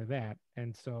the point of that.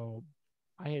 And so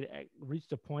I had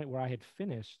reached a point where I had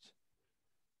finished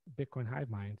Bitcoin Hive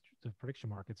Mind, the prediction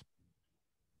markets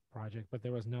project, but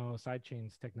there was no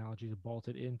sidechains technology to bolt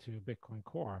it into Bitcoin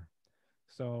Core.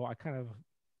 So I kind of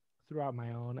threw out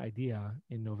my own idea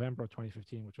in November of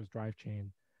 2015, which was drivechain.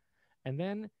 And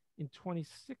then in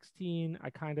 2016, I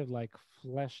kind of like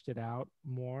fleshed it out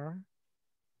more.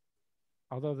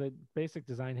 Although the basic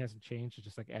design hasn't changed, it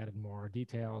just like added more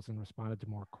details and responded to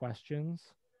more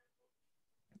questions.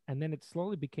 And then it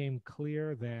slowly became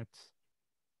clear that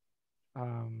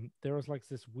there was like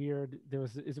this weird,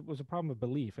 it was a problem of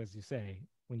belief, as you say,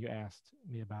 when you asked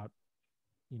me about,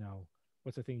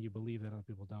 what's the thing you believe that other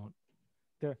people don't.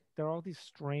 There are all these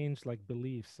strange like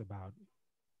beliefs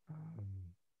um,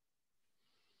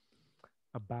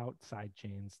 about side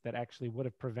chains that actually would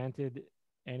have prevented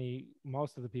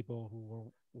most of the people who were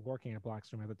working at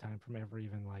Blockstream at the time from ever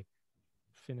even like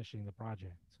finishing the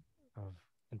project of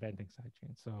inventing side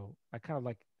chains. So I kind of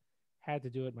like had to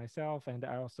do it myself, and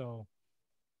I also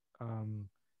um,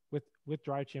 with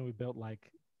DriveChain we built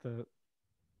like the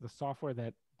software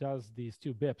that does these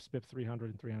two BIPs, BIP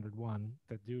 300 and 301,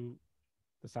 that do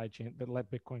the sidechain that let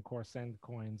Bitcoin Core send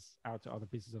coins out to other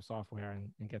pieces of software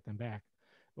and get them back.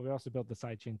 But we also built the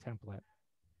sidechain template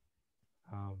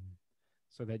um,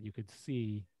 so that you could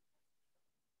see,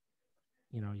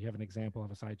 you have an example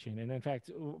of a sidechain. And in fact,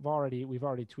 we've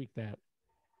already tweaked that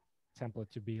template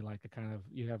to be like a kind of,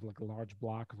 you have like a large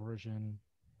block version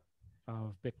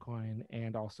of Bitcoin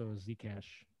and also a Zcash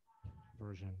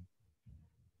version.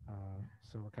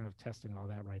 So we're kind of testing all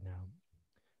that right now.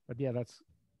 But yeah, that's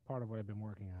part of what I've been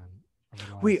working on over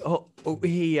the Wait, last.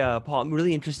 hey, Paul, I'm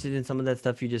really interested in some of that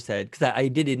stuff you just said because I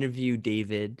did interview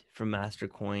David from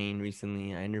Mastercoin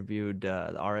recently. I interviewed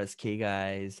the RSK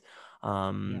guys.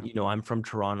 Yeah. I'm from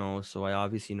Toronto, so I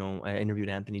obviously know. I interviewed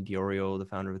Anthony Diorio, the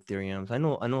founder of Ethereum. So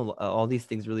I know all these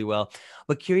things really well.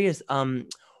 But curious,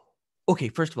 okay,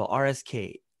 first of all,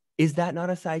 RSK, is that not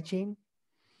a sidechain?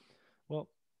 Well,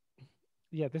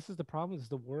 yeah, this is the problem, is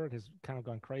the word has kind of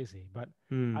gone crazy. But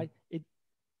Hmm. I it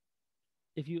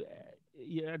if you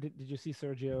yeah, did you see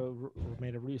Sergio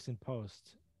made a recent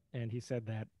post, and he said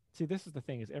that, see, this is the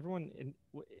thing, is everyone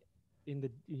in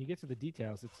the when you get to the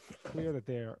details, it's clear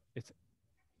that it's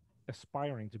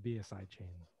aspiring to be a side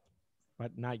chain,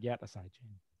 but not yet a side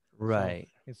chain. So Right.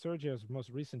 in Sergio's most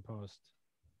recent post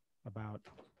about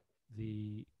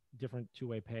the different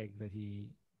two-way peg the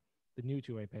new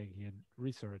two-way peg he had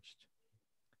researched,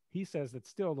 he says that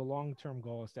still the long-term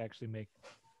goal is to actually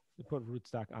put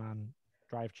rootstock on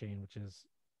drivechain, which is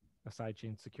a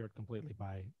sidechain secured completely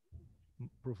by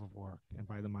proof of work and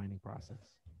by the mining process.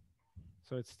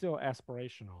 So it's still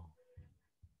aspirational.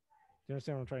 Do you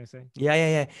understand what I'm trying to say? Yeah, yeah,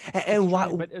 yeah. It's And why?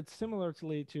 trying, but it's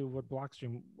similarly to what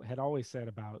Blockstream had always said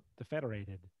about the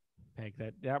federated peg,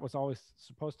 that was always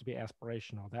supposed to be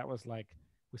aspirational. That was like,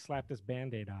 we slap this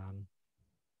band-aid on,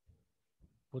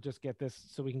 we'll just get this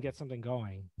so we can get something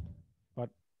going. But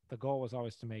the goal was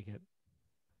always to make it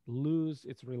lose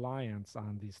its reliance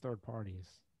on these third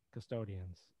parties,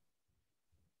 custodians.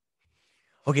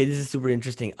 Okay, this is super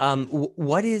interesting.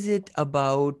 What is it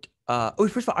about? Oh,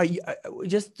 first of all, are you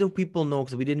just so people know,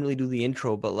 because we didn't really do the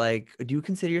intro, but like, do you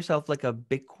consider yourself like a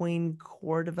Bitcoin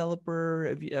core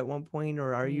developer at one point,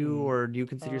 or are you, Hmm. or do you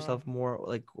consider Uh, yourself more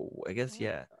like, I guess, well,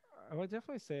 yeah, I would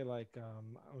definitely say like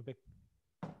I'm a big.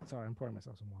 Sorry, I'm pouring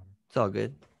myself some water. it's all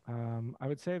good. I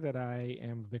would say that I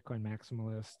am a Bitcoin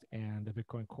maximalist and a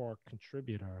Bitcoin core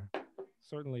contributor.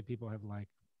 Certainly, people have like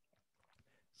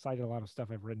cited a lot of stuff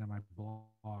I've written on my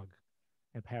blog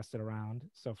and passed it around.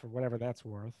 So for whatever that's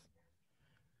worth.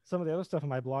 some of the other stuff on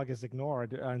my blog is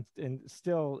ignored and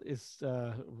still is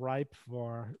ripe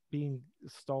for being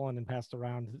stolen and passed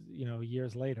around,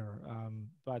 years later.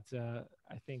 But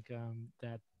I think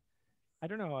that I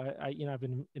don't know. I've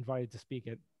been invited to speak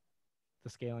at the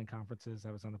scaling conferences.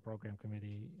 I was on the program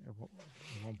committee at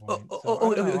one Oh, point. oh, So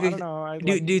oh, I don't okay, know. I okay. don't know. I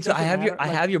like. Dude, so Does it matter? I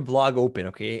Like, have your blog open,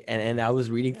 okay, and I was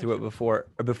reading yeah, through it sure.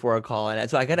 before our call, and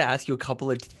so I got to ask you a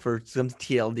couple of for some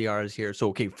TLDRs here. So,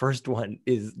 okay, first one: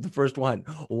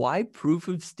 why proof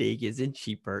of stake isn't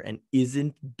cheaper and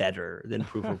isn't better than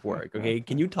proof of work? Okay,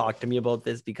 can you talk to me about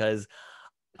this? Because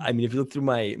I mean, if you look through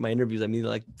my interviews, I mean,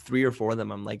 like 3 or 4 of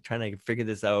them, I'm like trying to figure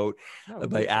this out No,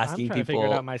 by I'm asking trying to figure it out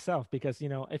people. myself because if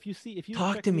you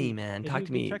Talk check to me, man. if Talk you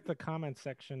to could me. check the comment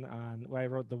section on where I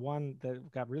wrote, the one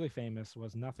that got really famous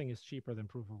was nothing is cheaper than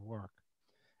proof of work.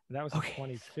 And that was in Okay.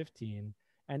 2015.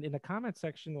 And in the comment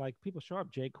section, like people show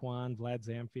up, Jay Kwan, Vlad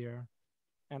Zamfir,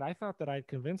 and I thought that I'd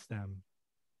convinced them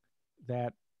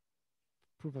that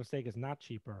proof of stake is not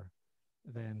cheaper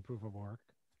than proof of work.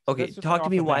 So Okay, that's just like talk to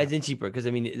off me the why bat. it's cheaper, because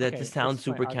I mean that Okay, just sounds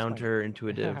super I'll explain.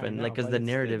 counterintuitive, I and like know, because but the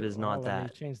narrative is well, not let me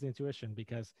that. change the intuition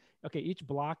because okay, each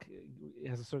block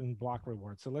has a certain block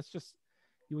reward. So let's just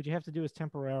what you have to do is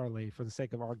temporarily, for the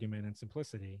sake of argument and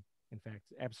simplicity, in fact,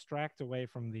 abstract away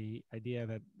from the idea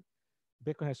that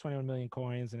Bitcoin has 21 million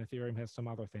coins and Ethereum has some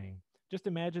other thing. Just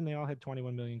imagine they all had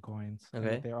 21 million coins and that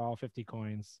Okay. they're all 50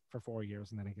 coins for 4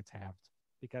 years and then it gets halved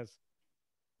because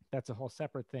that's a whole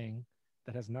separate thing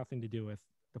that has nothing to do with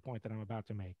the point that I'm about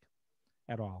to make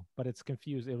at all. But it's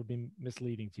confused. It will be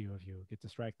misleading to you if you get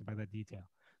distracted by that detail.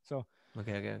 So,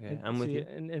 Okay. and I'm with see, you.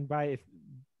 and by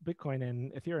Bitcoin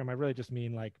and Ethereum, I really just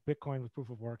mean like Bitcoin with proof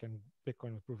of work and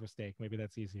Bitcoin with proof of stake. Maybe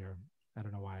that's easier. I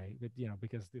don't know why, but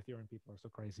because the Ethereum people are so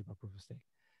crazy about proof of stake.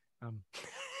 Um,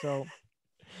 so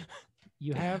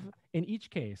you have in each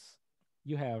case,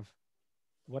 you have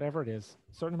whatever it is,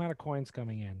 certain amount of coins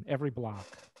coming in every block.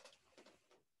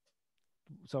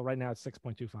 So right now it's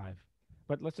 6.25,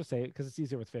 but let's just say because it's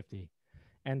easier with 50,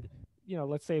 and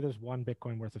let's say there's one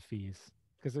Bitcoin worth of fees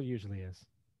because there usually is.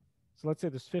 So let's say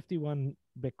there's 51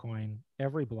 Bitcoin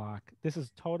every block. This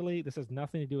has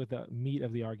nothing to do with the meat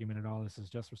of the argument at all. This is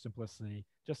just for simplicity.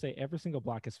 Just say every single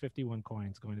block is 51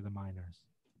 coins going to the miners.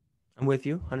 I'm with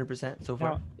you 100% so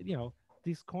far. Now,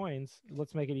 these coins,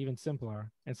 let's make it even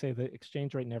simpler and say the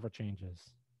exchange rate never changes.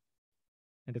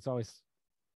 And it's always,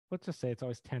 let's just say it's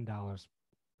always $10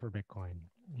 per Bitcoin,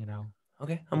 you know?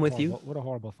 Okay, I'm with you. What a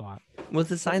horrible thought. What's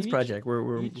the So science project?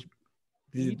 We're each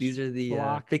these are the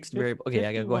block, fixed variable. Okay,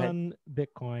 I gotta go ahead. 51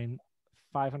 Bitcoin,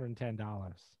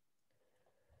 $510,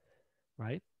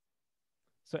 right?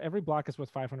 So every block is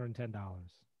worth $510.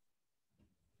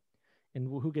 And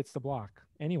who gets the block?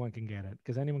 Anyone can get it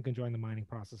because anyone can join the mining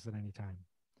process at any time.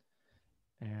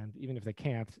 And even if they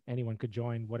can't, anyone could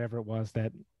join whatever it was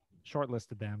that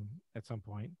shortlisted them at some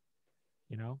point.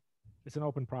 It's an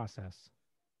open process.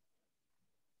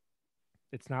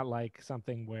 It's not like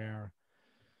something where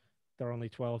there are only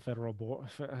 12 federal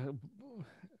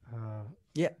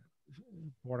Yeah,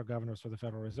 board of governors for the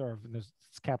Federal Reserve, and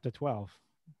it's capped at 12.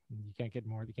 You can't get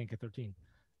more. You can't get 13.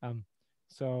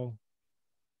 So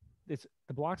it's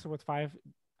the blocks are worth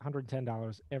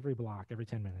 $510 every block every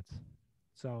 10 minutes.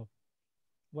 So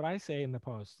what I say in the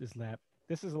post is that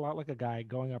this is a lot like a guy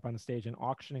going up on the stage and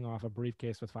auctioning off a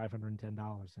briefcase with $510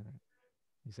 in it.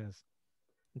 He says,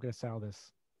 "I'm going to sell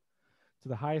this to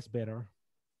the highest bidder.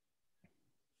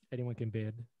 Anyone can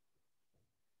bid.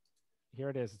 Here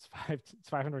it is. It's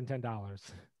 $510.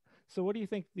 So what do you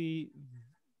think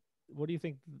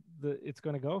it's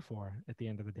going to go for at the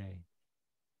end of the day?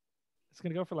 It's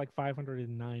going to go for like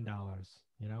 $509.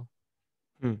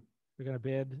 hmm. We're going to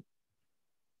bid.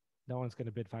 No one's going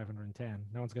to bid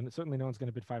 510. Certainly no one's going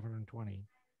to bid 520.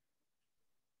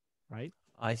 Right?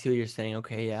 I see what you're saying.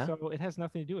 Okay, yeah. So it has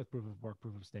nothing to do with proof of work,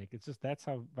 proof of stake. It's just that's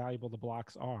how valuable the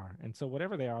blocks are. And so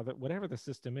whatever they are, whatever the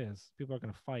system is, people are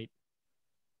going to fight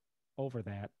over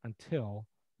that until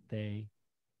they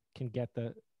can get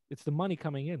it's the money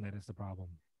coming in that is the problem.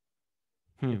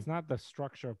 Hmm. It's not the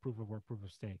structure of proof of work, proof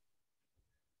of stake.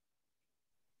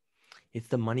 It's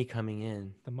the money coming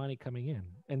in. The money coming in.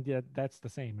 And that's the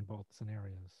same in both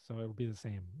scenarios. So it'll be the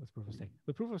same with proof of stake.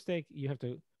 With proof of stake, you have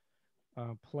to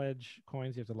pledge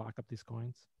coins. You have to lock up these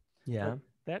coins. Yeah. But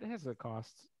that has a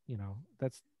cost.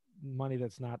 That's money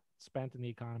that's not spent in the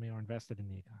economy or invested in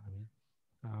the economy.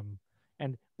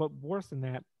 But worse than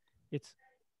that, it's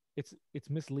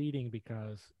misleading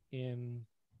because in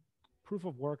proof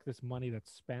of work, this money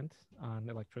that's spent on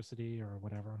electricity or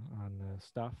whatever on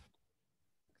stuff,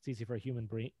 it's easy for a human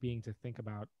being to think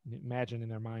about, imagine in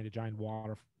their mind a giant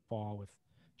waterfall with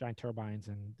giant turbines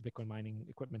and the Bitcoin mining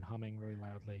equipment humming really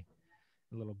loudly,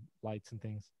 the little lights and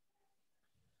things.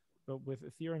 But with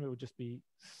Ethereum, it would just be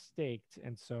staked,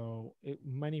 and so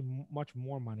much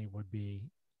more money would be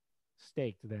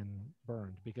staked than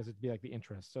burned because it'd be like the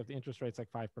interest. So if the interest rate's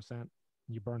like 5%, and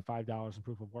you burn $5 in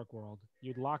proof of work world,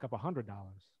 you'd lock up $100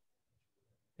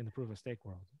 in the proof of stake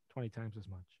world, 20 times as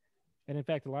much. And in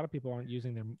fact, a lot of people aren't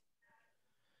using their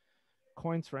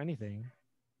coins for anything,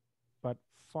 but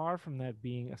far from that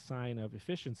being a sign of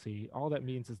efficiency, all that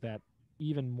means is that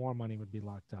even more money would be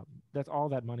locked up. That's all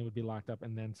that money would be locked up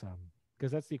and then some,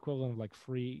 because that's the equivalent of like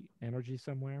free energy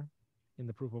somewhere in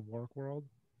the proof of work world.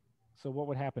 So what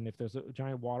would happen if there's a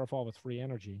giant waterfall with free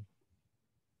energy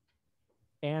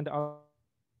and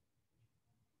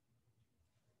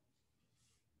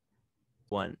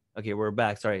One. Okay, we're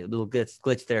back. Sorry, a little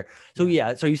glitch there. So yeah.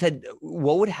 yeah, so you said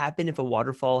what would happen if a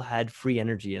waterfall had free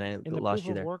energy, and I In the lost proof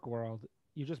you of there. work world,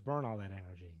 you just burn all that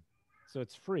energy. So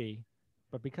it's free,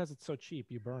 but because it's so cheap,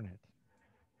 you burn it.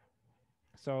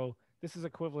 So this is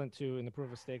equivalent to, in the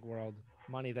proof of stake world,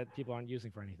 money that people aren't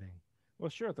using for anything. Well,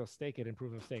 sure, they'll stake it in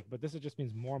proof of stake, but this just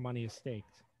means more money is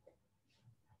staked.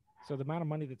 So the amount of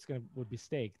money would be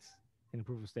staked in the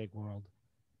proof of stake world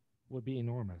would be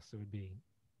enormous. It would be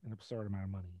an absurd amount of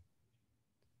money.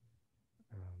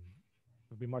 It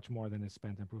would be much more than is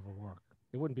spent in proof of work.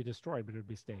 It wouldn't be destroyed, but it would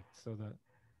be staked. So the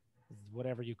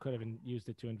whatever you could have used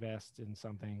it to invest in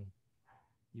something,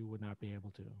 you would not be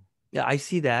able to. Yeah, I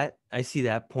see that. I see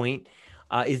that point.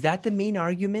 Is that the main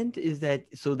argument? Is that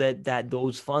so that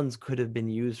those funds could have been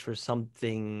used for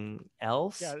something Yeah,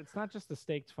 else? it's not just the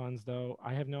staked funds, though.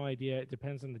 I have no idea. It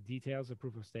depends on the details of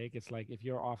proof of stake. It's like if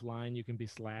you're offline, you can be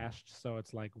slashed. So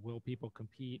it's like, will people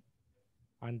compete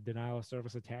on denial of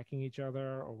service attacking each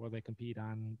other, or will they compete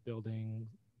on building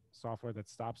software that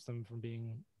stops them from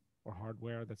being, or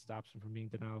hardware that stops them from being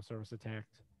denial of service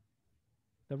attacked?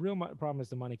 The real problem is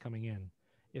the money coming in.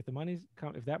 If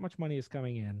that much money is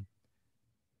coming in,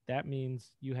 that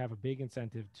means you have a big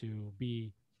incentive to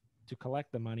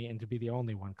collect the money and to be the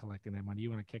only one collecting that money. You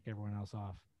want to kick everyone else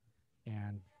off,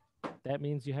 and that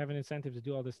means you have an incentive to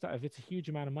do all this stuff. If it's a huge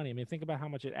amount of money, I mean, think about how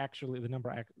much the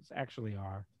number actually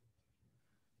are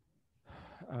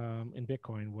in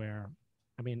Bitcoin. Where,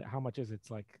 I mean, how much is it? It's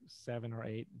like 7 or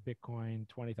 8 Bitcoin,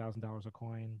 $20,000 a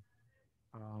coin.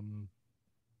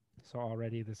 So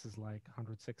already this is like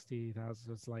 160,000.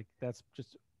 So it's like that's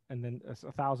just, and then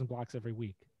 1,000 blocks every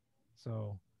week.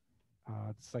 So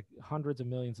it's like hundreds of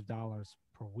millions of dollars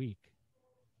per week.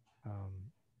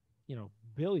 Um,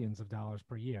 billions of dollars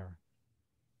per year.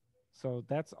 So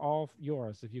that's all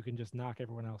yours if you can just knock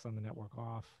everyone else on the network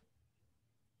off,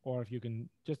 or if you can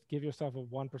just give yourself a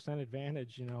 1%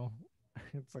 advantage.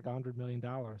 It's like $100 million.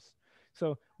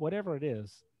 So whatever it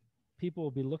is, people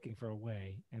will be looking for a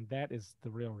way, and that is the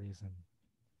real reason.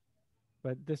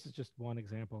 But this is just one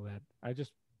example that I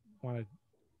just want to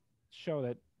show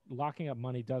that locking up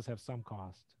money does have some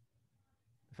cost.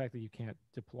 The fact that you can't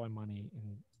deploy money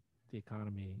in the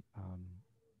economy,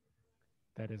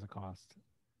 that is a cost.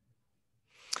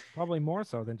 Probably more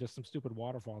so than just some stupid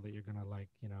waterfall that you're going to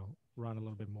run a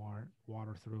little bit more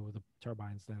water through the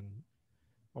turbines than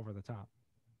over the top.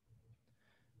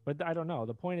 But I don't know.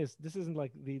 The point is, this isn't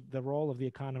like the role of the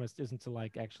economist isn't to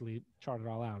like actually chart it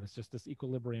all out. It's just this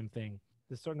equilibrium thing.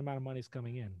 There's a certain amount of money is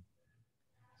coming in.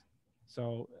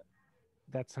 So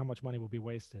that's how much money will be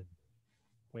wasted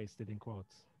in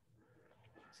quotes.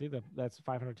 See, that's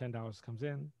 $510 comes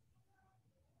in.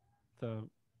 The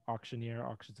auctioneer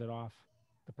auctions it off.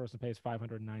 The person pays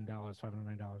 $509. $509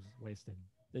 is wasted.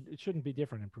 It shouldn't be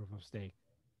different in proof of stake.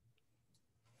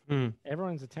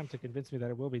 Everyone's attempt to convince me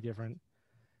that it will be different,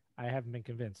 I haven't been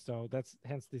convinced. So that's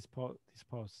hence these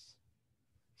posts.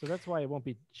 So that's why it won't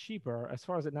be cheaper. As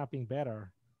far as it not being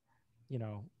better,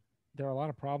 there are a lot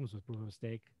of problems with proof of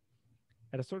stake.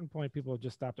 At a certain point, people have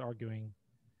just stopped arguing.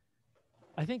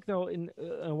 I think, though, in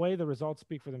a way, the results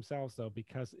speak for themselves, though,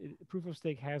 because proof of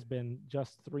stake has been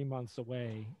just 3 months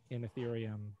away in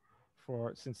Ethereum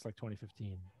since like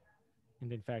 2015.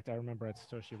 And in fact, I remember at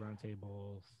Satoshi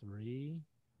Roundtable 3,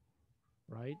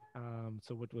 right?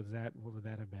 So what was that? What would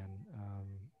that have been?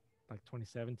 Like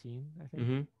 2017, I think.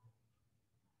 Mm-hmm.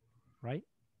 Right?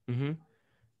 Mm-hmm.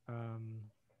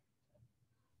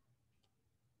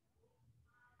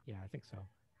 Yeah, I think so.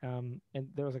 And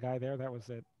there was a guy there that was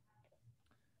at.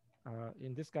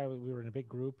 In this guy, we were in a big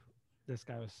group. This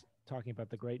guy was talking about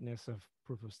the greatness of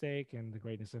proof of stake and the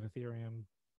greatness of Ethereum,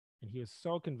 and he was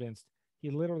so convinced. He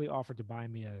literally offered to buy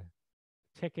me a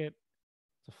ticket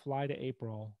to fly to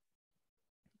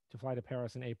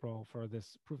Paris in April for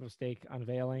this proof of stake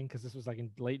unveiling, because this was like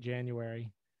in late January.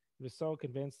 He was so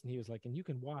convinced, and he was like, and you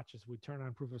can watch as we turn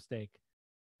on proof of stake.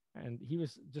 And he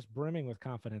was just brimming with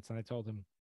confidence. And I told him,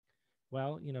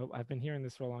 well, I've been hearing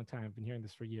this for a long time. I've been hearing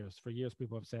this for years. For years,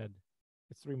 people have said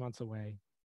it's 3 months away.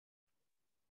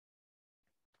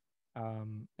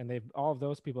 And all of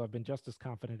those people have been just as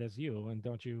confident as you. And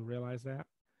don't you realize that?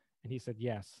 And he said,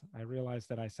 yes, I realize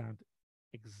that I sound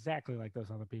exactly like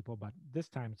those other people, but this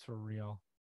time it's for real.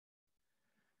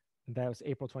 And that was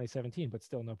April 2017, but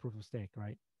still no proof of stake,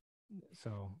 right?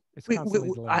 So it's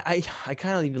constantly delayed. I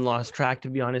kind of even lost track, to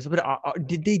be honest. But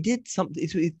did something?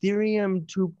 So Ethereum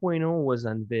 2.0 was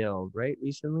unveiled, right,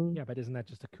 recently? Yeah, but isn't that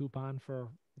just a coupon for?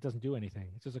 It doesn't do anything.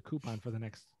 It's just a coupon for the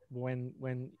next when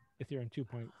Ethereum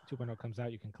 2.0 comes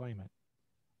out, you can claim it.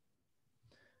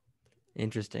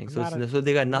 Interesting. So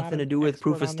they got nothing to do with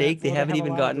proof of stake. They haven't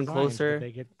even gotten closer.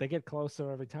 They get closer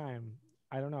every time.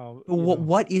 I don't know.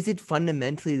 What is it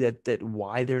fundamentally that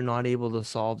why they're not able to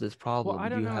solve this problem? Well, I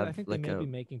don't know. I think like they may be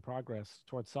making progress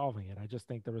towards solving it. I just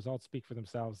think the results speak for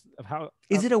themselves of how.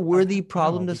 Is it a worthy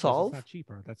problem to because solve? It's not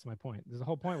cheaper. That's my point. The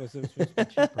whole point was it was supposed to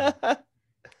be cheaper.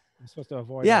 You're supposed to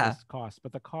avoid all this cost,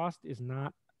 but the cost is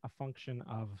not a function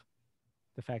of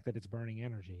the fact that it's burning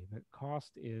energy. The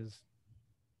cost is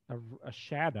a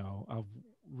shadow of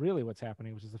really what's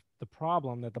happening, which is the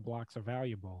problem that the blocks are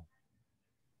valuable.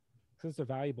 Since they're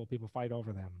valuable, people fight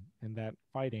over them, and that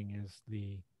fighting is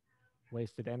the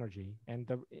wasted energy.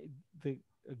 And the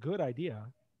good idea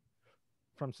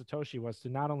from Satoshi was to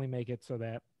not only make it so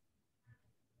that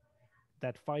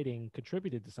that fighting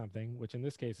contributed to something, which in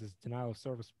this case is denial of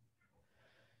service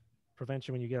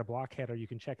prevention. When you get a block header, you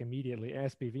can check immediately.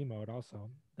 SPV mode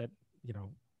also, that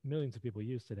millions of people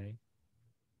use today.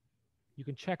 You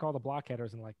can check all the block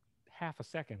headers in like half a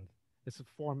second. This is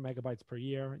 4 megabytes per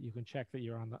year. You can check that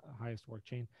you're on the highest work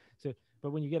chain. So,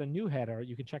 but when you get a new header,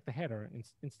 you can check the header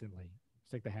instantly. Just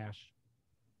take the hash.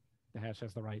 The hash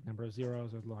has the right number of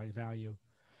zeros or the right value.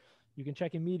 You can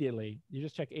check immediately. You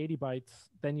just check 80 bytes.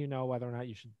 Then you know whether or not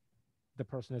the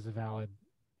person is a valid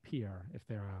peer if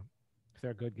they're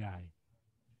a good guy.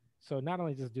 So not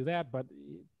only just do that, but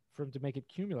for them to make it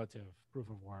cumulative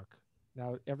proof of work.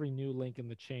 Now, every new link in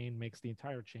the chain makes the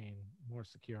entire chain more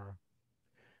secure.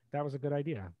 That was a good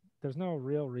idea. There's no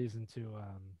real reason to,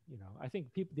 I think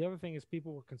the other thing is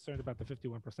people were concerned about the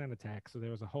 51% attack. So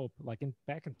there was a hope, like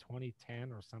back in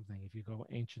 2010 or something, if you go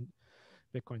ancient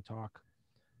Bitcoin talk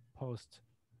post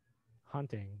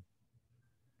hunting,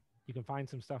 you can find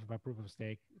some stuff about proof of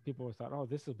stake. People thought, oh,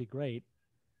 this will be great.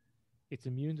 It's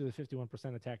immune to the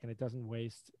 51% attack and it doesn't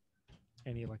waste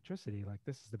any electricity. Like,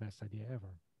 this is the best idea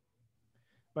ever.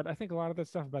 But I think a lot of the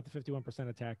stuff about the 51%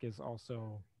 attack is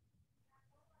also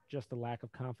just a lack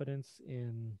of confidence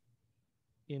in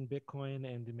Bitcoin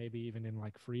and maybe even in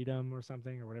like freedom or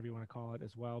something or whatever you want to call it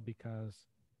as well, because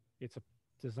it's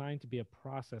designed to be a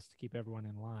process to keep everyone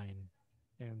in line.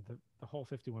 And the whole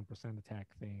 51% attack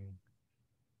thing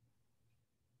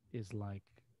is like,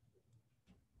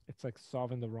 it's like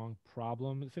solving the wrong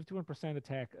problem. The 51%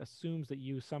 attack assumes that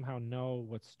you somehow know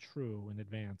what's true in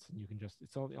advance, and you can just,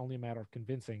 it's only a matter of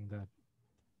convincing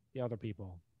the other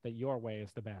people that your way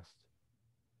is the best.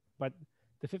 But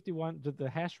the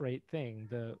hash rate thing,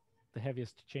 the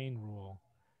heaviest chain rule,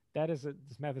 that is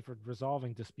this method for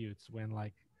resolving disputes when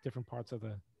like different parts of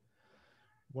the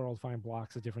world find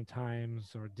blocks at different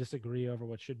times or disagree over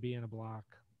what should be in a block.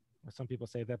 Some people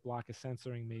say that block is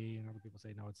censoring me, and other people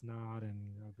say no, it's not, and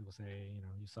other people say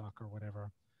you suck or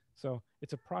whatever. So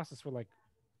it's a process for like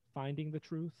finding the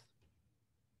truth.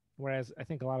 Whereas I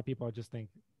think a lot of people just think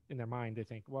in their mind, they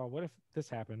think, well, what if this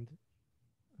happened?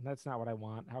 And that's not what I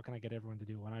want. How can I get everyone to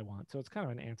do what I want? So it's kind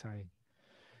of an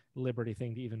anti-liberty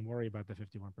thing to even worry about the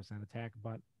 51% attack,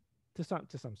 but to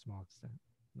some small extent,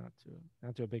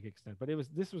 not to a big extent. But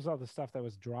this was all the stuff that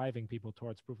was driving people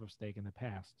towards proof of stake in the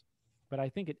past. But I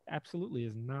think it absolutely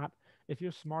is not. If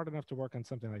you're smart enough to work on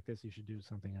something like this, you should do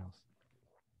something else.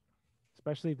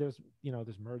 Especially there's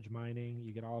merge mining.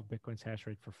 You get all of Bitcoin's hash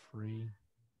rate for free.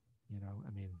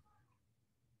 I mean,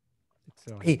 it's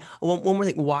silly. Hey, one more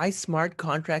thing. Why smart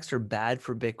contracts are bad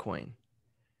for Bitcoin?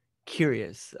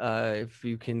 Curious if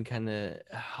you can kind of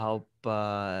help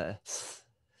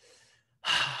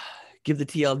give the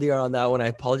TLDR on that one. I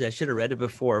apologize. I should have read it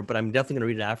before, but I'm definitely going to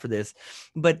read it after this.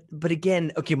 But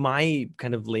again, okay, my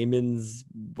kind of layman's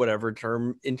whatever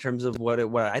term in terms of what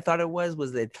I thought it was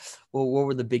that, well, what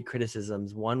were the big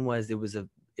criticisms? One was it was an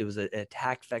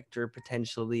attack vector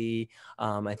potentially.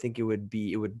 I think it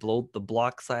would bloat the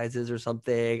block sizes or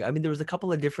something. I mean, there was a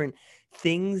couple of different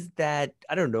things that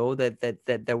I don't know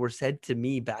that were said to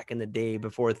me back in the day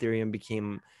before Ethereum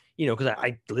became because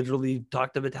I literally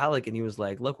talked to Vitalik and he was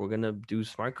like, look, we're going to do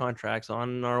smart contracts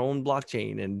on our own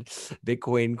blockchain and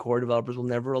Bitcoin core developers will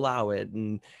never allow it.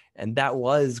 And that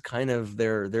was kind of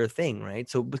their thing, right?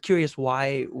 So but curious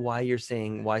why you're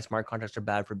saying why smart contracts are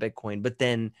bad for Bitcoin, but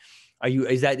then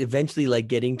is that eventually like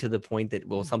getting to the point that,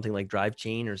 well, something like drive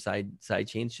chain or side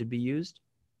chains should be used?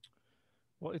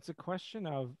 Well, it's a question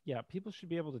of, yeah, people should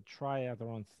be able to try out their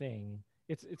own thing.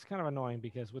 It's kind of annoying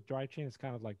because with drivechain, it's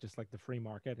kind of like just like the free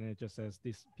market, and it just says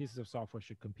these pieces of software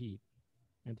should compete,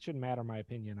 and it shouldn't matter my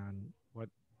opinion on what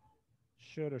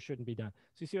should or shouldn't be done.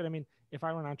 So you see what I mean? If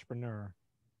I were an entrepreneur,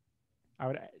 I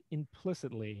would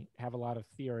implicitly have a lot of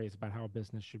theories about how a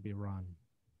business should be run.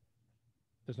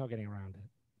 There's no getting around it.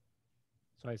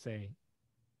 So I say,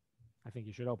 I think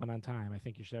you should open on time. I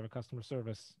think you should have a customer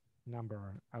service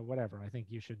number, whatever. I think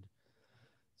you should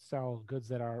sell goods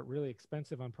that are really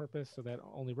expensive on purpose so that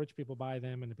only rich people buy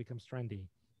them and it becomes trendy.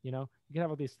 You can have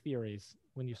all these theories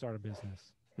when you start a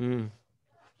business. Mm.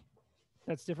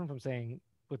 That's different from saying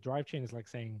with drivechain is like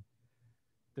saying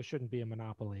there shouldn't be a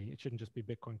monopoly. It shouldn't just be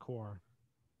Bitcoin Core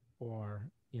or,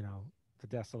 the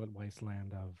desolate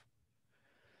wasteland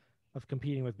of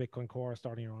competing with Bitcoin Core,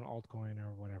 starting your own altcoin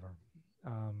or whatever.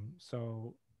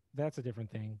 So that's a different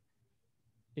thing.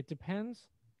 It depends.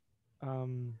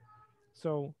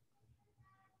 So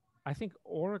I think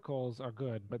oracles are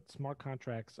good, but smart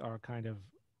contracts are kind of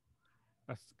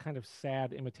a kind of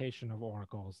sad imitation of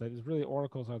oracles. That is really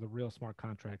oracles are the real smart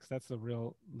contracts. That's the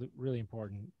really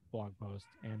important blog post.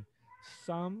 And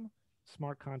some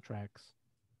smart contracts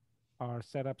are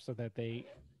set up so that they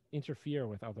interfere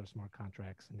with other smart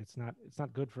contracts, and it's not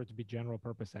good for it to be general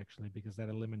purpose actually, because that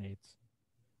eliminates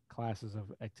classes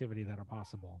of activity that are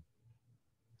possible.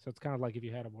 So it's kind of like if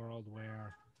you had a world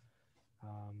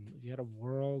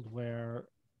where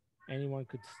anyone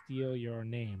could steal your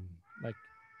name, like,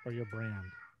 or your brand.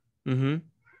 Mm-hmm.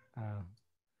 Uh,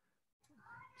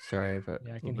 Sorry, but a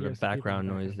yeah, I little can bit hear of some people in the background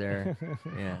noise background.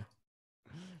 there. Yeah.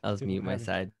 I'll some just people mute are my having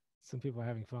side. some people are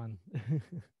having fun.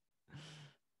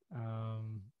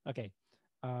 Okay.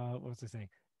 What was I saying?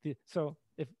 So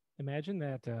if imagine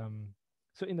that.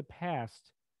 So in the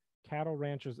past, cattle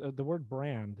ranchers, the word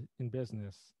brand in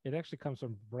business, it actually comes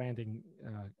from branding.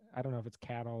 I don't know if it's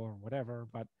cattle or whatever,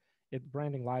 but it's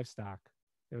branding livestock.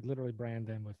 They would literally brand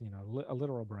them with a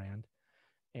literal brand,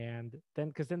 and then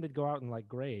because then they'd go out and like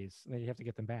graze, and then you have to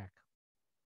get them back.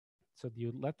 So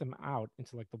you let them out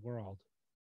into like the world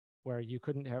where you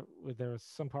couldn't have. Where there was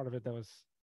some part of it that was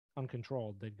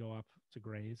uncontrolled. They'd go up to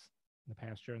graze in the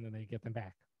pasture, and then they get them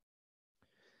back.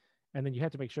 And then you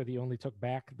had to make sure that you only took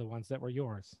back the ones that were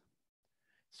yours.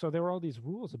 So there were all these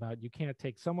rules about you can't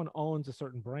take someone owns a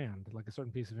certain brand, like a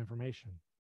certain piece of information,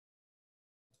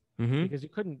 Mm-hmm. because you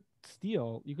couldn't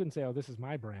steal. You couldn't say, "Oh, this is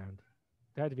my brand."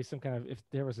 There had to be some kind of if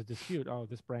there was a dispute. Oh,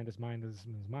 this brand is mine. This is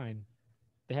mine.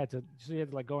 They had to. So you had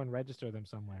to like go and register them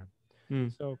somewhere.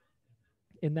 Mm. So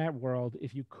in that world,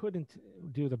 if you couldn't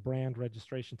do the brand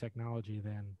registration technology,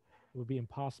 then it would be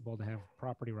impossible to have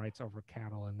property rights over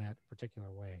cattle in that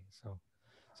particular way. So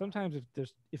sometimes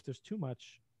if there's too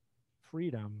much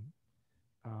freedom,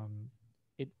 um,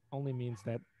 it only means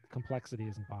that complexity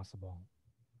isn't possible,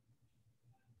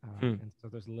 Mm. and so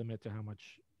there's a limit to how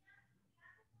much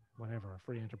whatever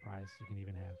free enterprise you can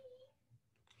even have.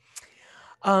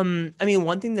 I mean,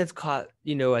 one thing that's caught,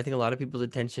 I think a lot of people's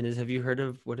attention is, have you heard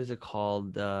of, what is it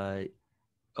called?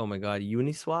 Oh my God,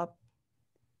 Uniswap?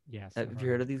 Yes, I've Have you heard of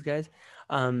heard it. of these guys?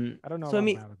 I don't know a So I lot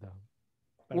mean, about it though,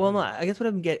 but I've well, heard no, of it. I guess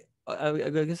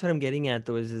I guess what I'm getting at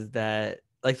though is that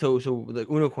like so the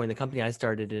Uno Coin, the company I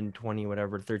started in 20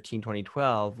 whatever 13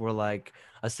 2012, were like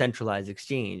a centralized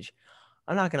exchange.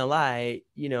 I'm not gonna lie,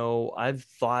 I've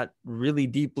thought really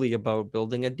deeply about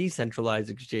building a decentralized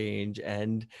exchange,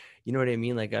 and you know what I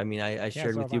mean. Like, I mean, I Yeah,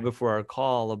 shared so with have you I. before our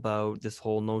call about this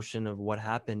whole notion of what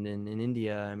happened in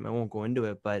India. I won't go into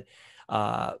it,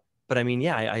 uh, but I mean,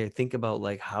 yeah, I think about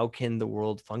like how can the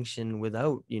world function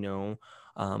without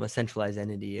a centralized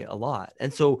entity a lot,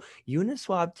 and so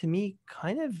Uniswap to me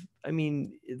kind of, I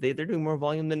mean, they're doing more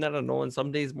volume than, I don't know, and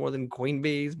some days more than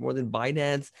Coinbase, more than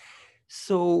Binance.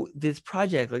 So this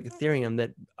project like Ethereum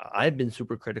that I've been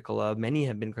super critical of, many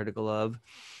have been critical of,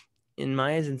 in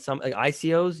my eyes, in some like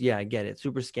ICOs, yeah, I get it,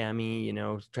 super scammy,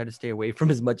 try to stay away from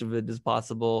as much of it as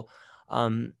possible.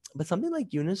 But something like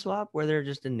Uniswap, where they're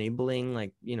just enabling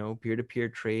like peer-to-peer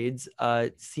trades,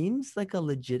 it seems like a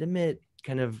legitimate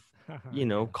kind of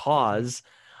Yeah. cause.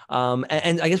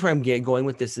 And I guess where I'm going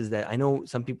with this is that I know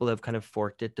some people have kind of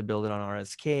forked it to build it on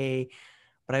RSK.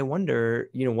 But I wonder,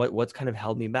 what's kind of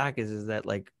held me back is that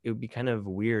like it would be kind of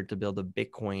weird to build a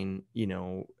Bitcoin,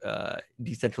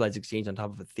 decentralized exchange on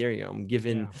top of Ethereum,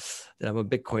 given Yeah, that I'm a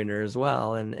Bitcoiner as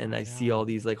well, and I I see all know.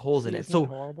 these like holes in See, it. isn't that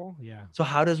So horrible? Yeah. so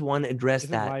how does one address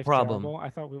Isn't that life problem? terrible? I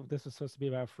thought this was supposed to be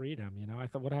about freedom. I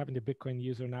thought, what happened to Bitcoin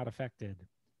user not affected?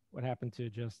 What happened to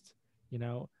just, you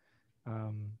know,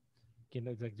 um,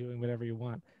 like doing whatever you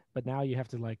want? But now you have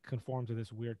to like conform to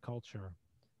this weird culture.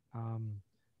 Um,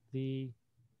 the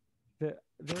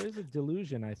there is a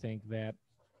delusion, I think, that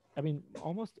I mean,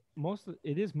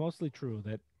 it is mostly true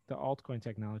that the altcoin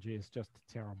technology is just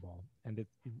terrible and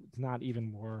it's not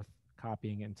even worth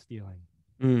copying and stealing.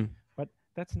 Mm, But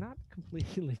that's not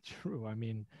completely true. I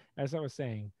mean, as I was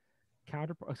saying,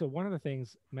 so one of the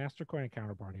things, Mastercoin and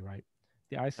Counterparty, right?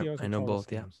 The ICOs I were know total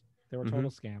both. Yeah. scams. They were Mm-hmm.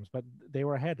 total scams, but they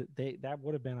were ahead. That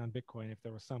would have been on Bitcoin if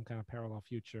there was some kind of parallel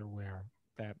future where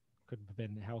that could have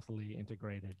been healthily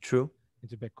integrated True.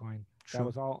 into Bitcoin. That True.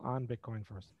 was all on Bitcoin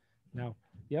first. Now,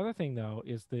 the other thing though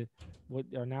is what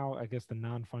are now, I guess, the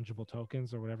non-fungible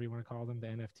tokens or whatever you want to call them, the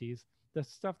NFTs. The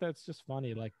stuff that's just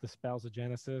funny, like the Spells of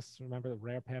Genesis. Remember the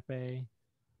Rare Pepe,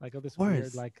 like all Of this weird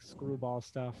course. like screwball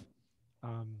stuff.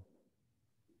 Um,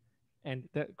 and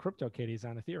that crypto kitties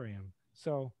on Ethereum.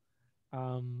 So,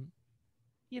 um,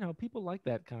 people like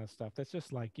that kind of stuff. That's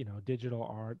just like, digital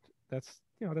art. That's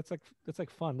like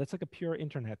fun. That's like a pure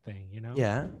internet thing.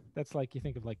 Yeah. That's like, you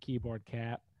think of like Keyboard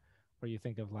Cat, or you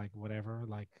think of like whatever,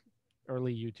 like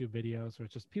early YouTube videos where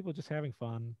it's just people just having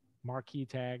fun, marquee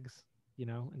tags, in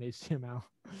HTML.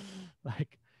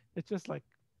 Like it's just like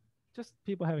just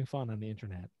people having fun on the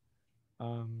internet.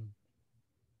 Um,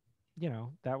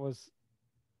 that was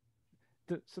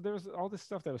so there was all this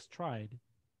stuff that was tried.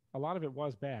 A lot of it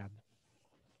was bad,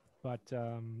 but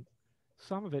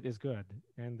some of it is good.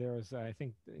 And there's, I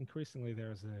think, increasingly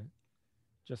there's a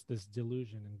just this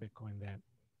delusion in Bitcoin that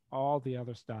all the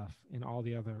other stuff in all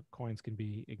the other coins can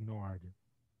be ignored.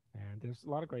 And there's a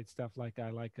lot of great stuff. Like I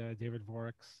like David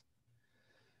Vorik's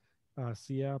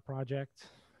SIA project.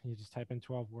 You just type in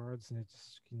 12 words and it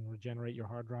just can regenerate your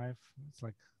hard drive. It's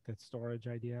like that storage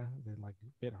idea, the like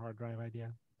bit hard drive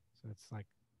idea. So it's like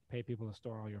pay people to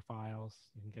store all your files.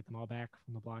 You can get them all back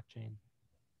from the blockchain.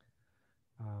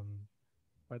 Um,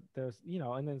 but and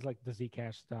then there's like the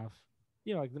Zcash stuff,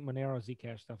 like the Monero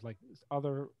Zcash stuff, like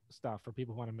other stuff for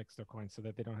people who want to mix their coins so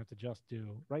that they don't have to just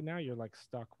do. Right now, you're like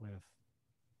stuck with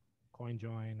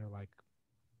CoinJoin or like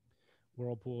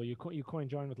Whirlpool. You coin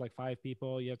join with like 5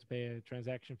 people. You have to pay a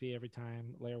transaction fee every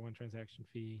time, layer one transaction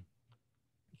fee.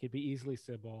 It could be easily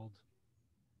sybiled.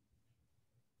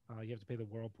 You have to pay the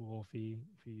Whirlpool fee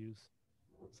if you use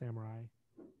Samurai.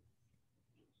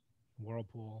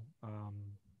 Whirlpool.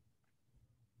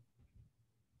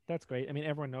 That's great. I mean,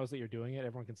 everyone knows that you're doing it.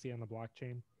 Everyone can see on the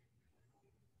blockchain.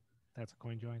 That's a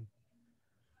coin join.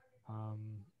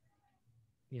 Um,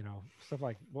 Stuff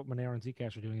like what Monero and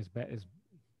Zcash are doing is better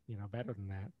than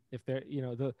that. If they're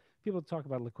the people talk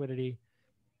about liquidity,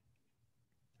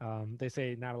 they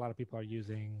say not a lot of people are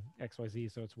using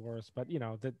XYZ, so it's worse. But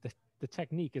the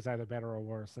technique is either better or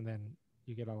worse, and then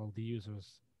you get all of the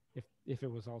users. If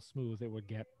it was all smooth, it would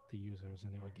get the users,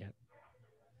 and it would get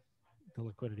the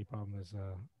liquidity problem is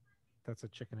that's a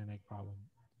chicken and egg problem.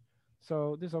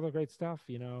 So there's other great stuff,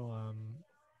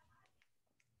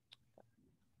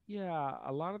 yeah,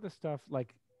 a lot of the stuff,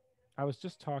 like I was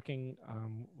just talking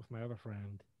with my other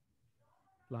friend,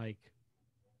 like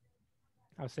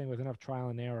I was saying, with enough trial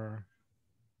and error,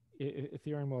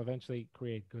 Ethereum will eventually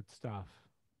create good stuff,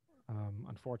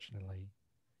 unfortunately.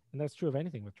 And that's true of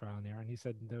anything with trial and error. And he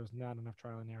said there was not enough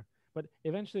trial and error. But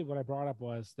eventually, what I brought up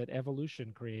was that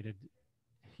evolution created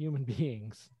human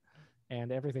beings,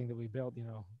 and everything that we built,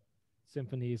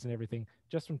 symphonies and everything,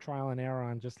 just from trial and error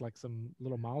on just like some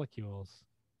little molecules.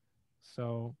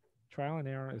 So trial and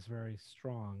error is very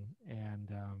strong. And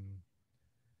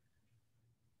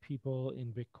people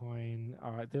in Bitcoin,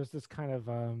 there's this kind of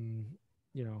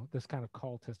this kind of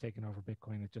cult has taken over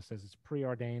Bitcoin. It just says it's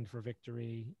preordained for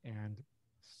victory, and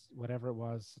whatever it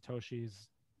was, Satoshi's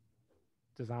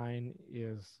design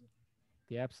is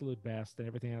the absolute best, and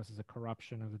everything else is a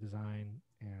corruption of the design.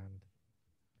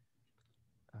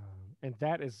 And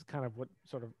that is kind of what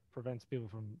sort of prevents people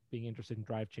from being interested in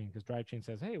drivechain, because drivechain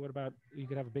says, hey, what about you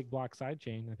could have a big block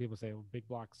sidechain? And people say, well, big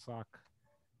blocks suck.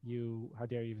 How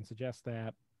dare you even suggest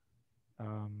that?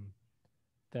 Um,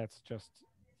 that's just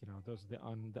those are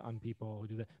the people who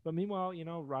do that. But meanwhile,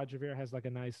 Roger Ver has like a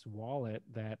nice wallet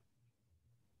that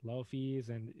low fees,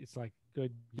 and it's like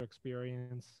good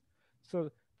experience. So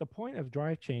the point of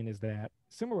drive chain is that,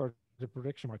 similar to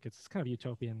prediction markets, it's kind of a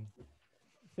utopian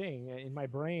thing in my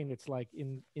brain. It's like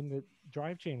in the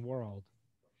drive chain world,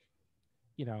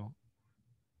 you know,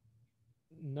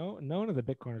 no, none of the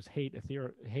Bitcoiners hate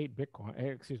hate Bitcoin.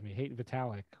 Excuse me, hate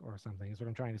Vitalik or something. Is what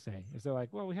I'm trying to say. Is they're like,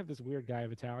 well, we have this weird guy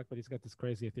Vitalik, but he's got this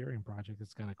crazy Ethereum project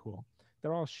that's kind of cool.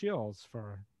 They're all shills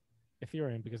for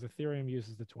Ethereum because Ethereum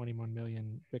uses the 21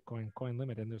 million Bitcoin coin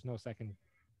limit, and there's no second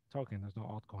token. There's no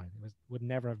altcoin. Would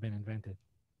never have been invented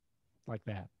like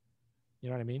that. You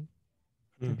know what I mean?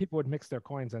 And Mm. people would mix their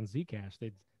coins on Zcash.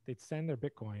 They'd send their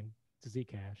Bitcoin to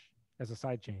Zcash as a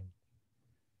side chain.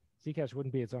 Zcash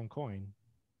wouldn't be its own coin.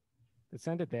 They'd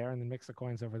send it there and then mix the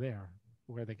coins over there,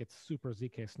 where they get super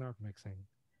ZK snark mixing,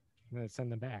 and then they'd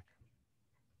send them back.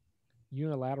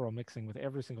 Unilateral mixing with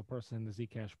every single person in the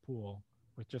Zcash pool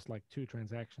with just like 2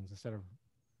 transactions instead of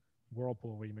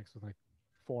Whirlpool where you mix with like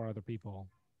 4 other people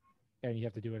and you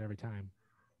have to do it every time,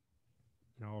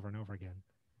 over and over again.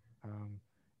 Um,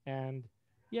 and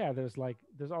yeah, there's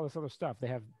all this other stuff. They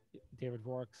have David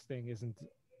Vork's thing isn't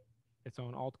its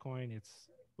own altcoin. It's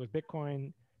with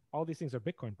Bitcoin. All these things are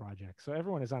Bitcoin projects. So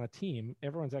everyone is on a team.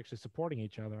 Everyone's actually supporting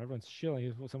each other. Everyone's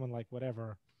shilling. Someone like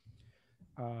whatever,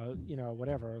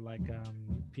 whatever, like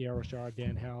Pierre Rochard,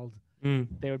 Dan Held, Mm.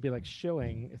 they would be like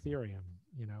shilling Ethereum.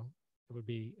 It would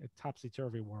be a topsy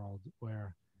turvy world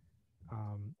where,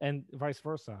 and vice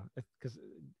versa, because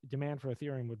demand for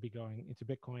Ethereum would be going into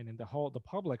Bitcoin, and the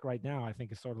public right now, I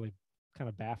think, is sort of like kind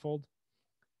of baffled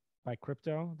by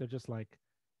crypto. They're just like,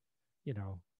 you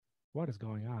know, what is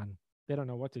going on? They don't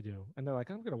know what to do, and they're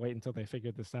like, I'm going to wait until they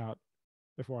figure this out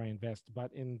before I invest.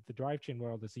 But in the drive chain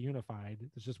world, it's unified.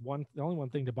 There's just the only one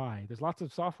thing to buy. There's lots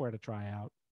of software to try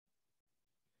out,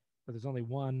 but there's only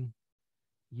one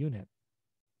unit,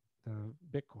 the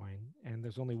Bitcoin, and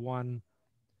there's only one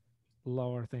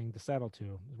lower thing to settle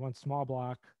to. There's one small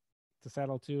block to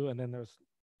settle to, and then there's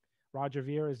Roger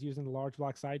Ver is using the large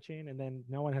block sidechain, and then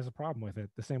no one has a problem with it.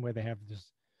 The same way they have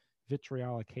this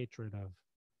vitriolic hatred of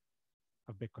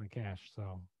Bitcoin Cash.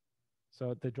 So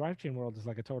the drive chain world is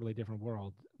like a totally different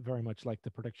world, very much like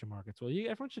the prediction markets. Well,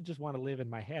 everyone should just want to live in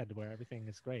my head where everything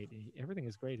is great. Everything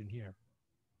is great in here.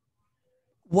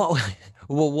 Well,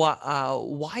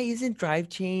 why isn't drive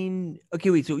chain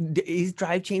okay? Wait, so is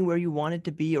drive chain where you want it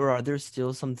to be, or are there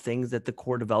still some things that the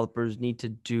core developers need to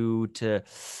do to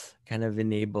kind of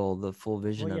enable the full Well,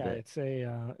 vision of yeah, it?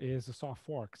 it is a soft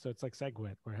fork, so it's like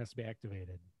SegWit where it has to be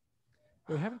activated.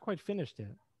 But we haven't quite finished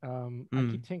it. I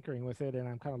keep Mm. tinkering with it, and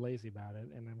I'm kind of lazy about it,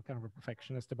 and I'm kind of a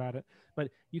perfectionist about it.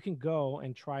 But you can go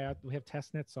and try out. We have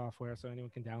testnet software, so anyone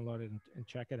can download it and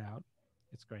check it out.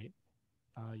 It's great.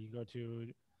 You go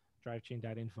to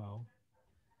drivechain.info,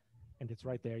 and it's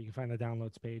right there. You can find the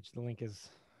downloads page. The link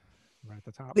is right at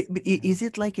the top. But And is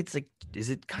it like is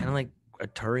it kind of like a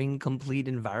Turing complete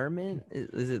environment?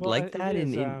 Is it well, like it that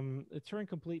is. in Turing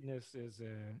completeness is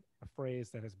a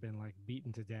phrase that has been like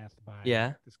beaten to death by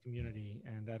yeah? this community,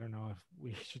 and I don't know if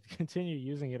we should continue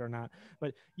using it or not.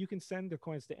 But you can send the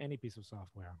coins to any piece of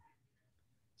software,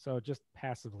 so just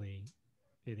passively,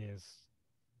 it is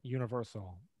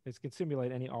universal. It can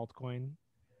simulate any altcoin,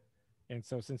 and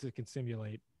so since it can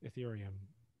simulate Ethereum,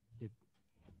 it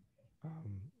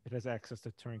it has access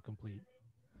to Turing complete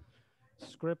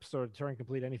scripts or Turing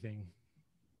complete anything.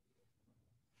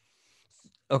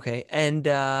 Okay, and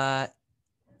yeah,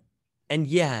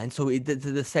 and so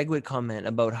the SegWit comment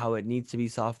about how it needs to be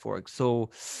soft fork.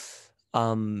 So,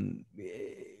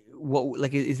 what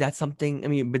like is that something? I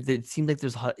mean, but it seems like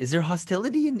is there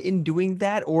hostility in doing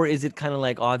that, or is it kind of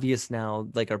like obvious now?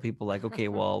 Like, are people like, okay,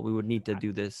 well, we would need to I,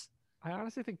 do this? I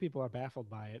honestly think people are baffled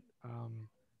by it.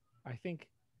 I think,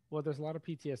 well, there's a lot of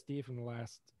PTSD from the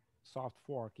last soft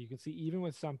fork. You can see even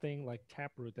with something like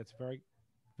Taproot that's very,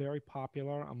 very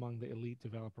popular among the elite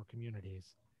developer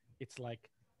communities, it's like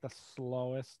the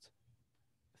slowest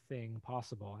thing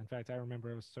possible. In fact, I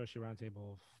remember it was Sushi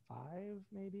Roundtable 5,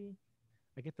 maybe.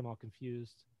 I get them all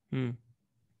confused, Hmm.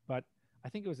 but I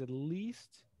think it was at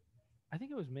least, I think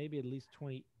it was maybe at least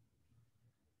 20,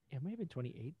 it may have been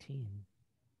 2018.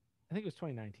 I think it was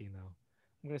 2019 though.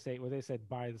 I'm gonna say where they said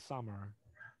by the summer.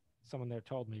 Someone there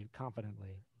told me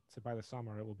confidently. Said by the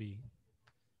summer it will be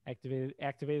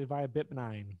activated via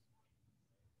BIP9.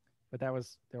 But they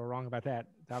were wrong about that.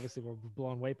 Obviously, we're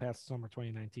blown way past summer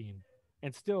 2019,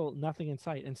 and still nothing in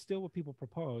sight. And still, what people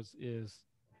propose is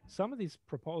some of these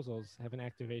proposals have an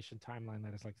activation timeline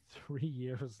that is like 3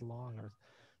 years long or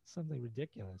something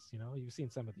ridiculous. You've seen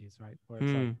some of these, right? Where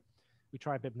it's like Hmm. we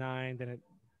try BIP9,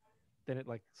 then it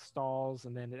like stalls,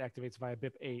 and then it activates via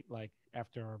BIP8 like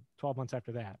after 12 months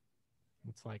after that.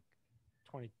 It's like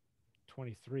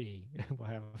 2023 we'll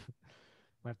have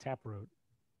Taproot,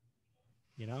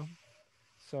 you know?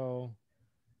 So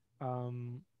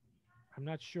um I'm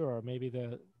not sure. Maybe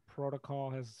the protocol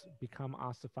has become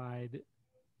ossified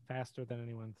faster than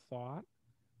anyone thought.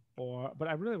 But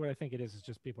I really, what I think it is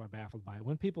just people are baffled by it.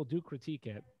 When people do critique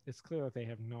it, it's clear that they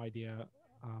have no idea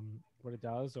what it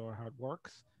does or how it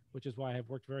works, which is why I've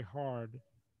worked very hard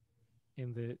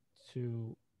in the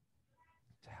to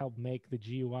to help make the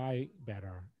GUI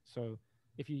better. So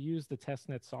if you use the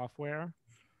testnet software,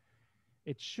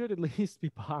 it should at least be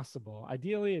possible.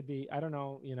 Ideally, it'd be, I don't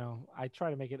know, I try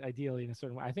to make it ideally in a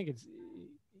certain way. I think it's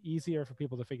easier for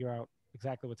people to figure out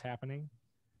exactly what's happening,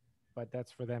 but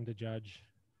that's for them to judge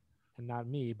and not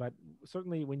me. But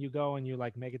certainly when you go and you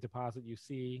like make a deposit, you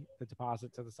see the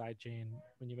deposit to the side chain.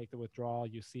 When you make the withdrawal,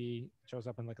 you see it shows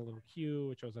up in like a little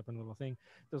queue, it shows up in a little thing.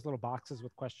 Those little boxes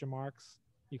with question marks,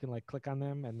 you can like click on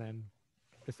them, and then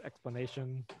this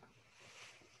explanation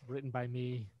written by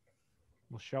me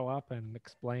will show up and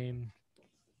explain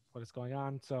what is going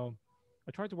on. So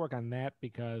I tried to work on that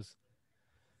because,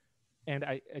 and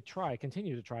I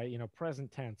continue to try,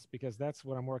 present tense, because that's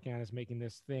what I'm working on, is making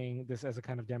this as a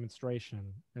kind of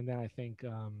demonstration. And then I think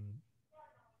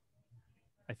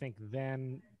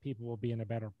then people will be in a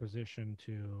better position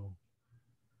to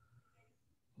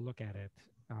look at it.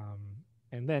 Um,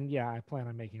 and then, yeah, I plan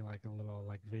on making like a little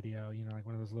like video, like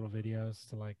one of those little videos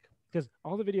to like, because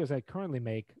all the videos I currently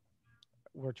make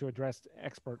were to address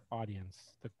expert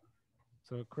audience.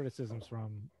 So criticisms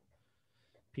from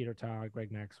Peter Todd,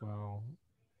 Greg Maxwell,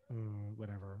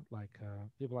 whatever, like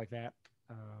people like that,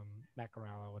 Matt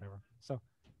Corallo, whatever. So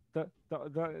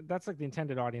that's like the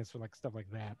intended audience for like stuff like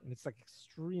that, and it's like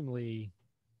extremely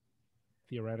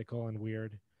theoretical and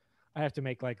weird. I have to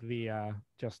make like the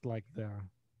just like the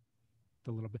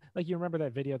little bit, like, you remember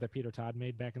that video that Peter Todd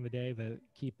made back in the day, the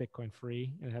Keep Bitcoin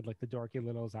Free, and it had like the dorky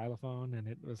little xylophone, and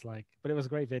it was like, but it was a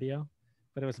great video,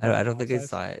 but it was about I the don't block think I size.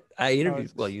 saw it. I Oh,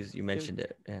 interviewed. Well, it's you it, mentioned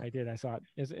it. Yeah. I did. I saw it.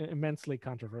 It's an immensely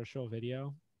controversial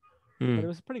video, but it Hmm.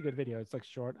 was a pretty good video. It's like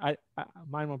short.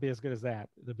 Mine won't be as good as that.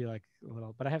 It'll be like a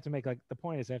little, but I have to make like, the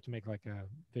point is I have to make like a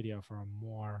video for a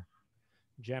more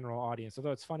general audience.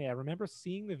 Although it's funny, I remember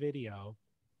seeing the video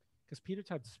because Peter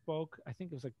Todd spoke. I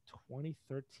think it was like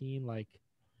 2013. Like,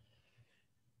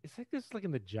 it's like this, like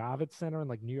in the Javits Center in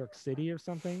like New York City or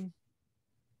something,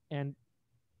 and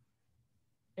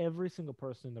every single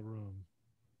person in the room,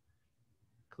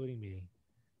 including me,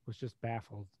 was just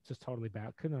baffled, just totally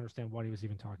baffled. Couldn't understand what he was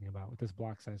even talking about with this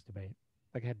block size debate.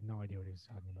 Like, I had no idea what he was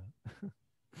talking about.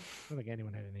 I don't think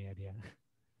anyone had any idea.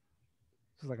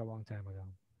 This was like a long time ago.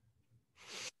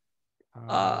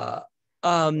 Uh,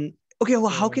 okay. Well,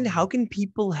 how So can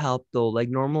people help though? Like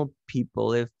normal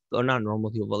people, if or not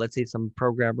normal people, but let's say some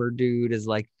programmer dude is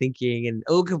like thinking, and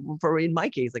okay, for in my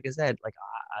case, like I said, like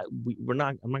we're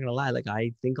not. I'm not gonna lie. Like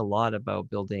I think a lot about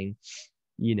building,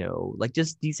 like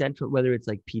just decentral, whether it's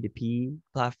like P2P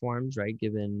platforms, right?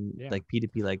 Given yeah, like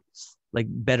P2P, like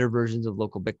better versions of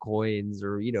local Bitcoins,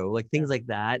 or like yeah, things like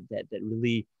that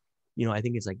really, I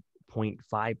think it's like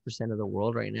 0.5% of the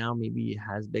world right now maybe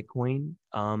has Bitcoin.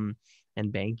 And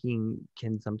banking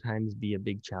can sometimes be a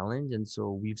big challenge. And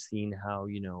so we've seen how,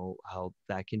 how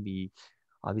that can be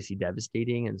obviously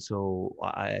devastating. And so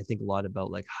I think a lot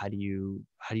about like how do you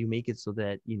make it so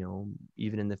that,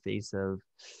 even in the face of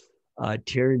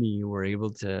tyranny, we're able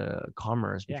to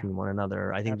commerce yeah, between one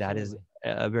another. I think that is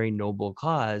absolutely. a very noble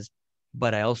cause,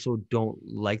 but I also don't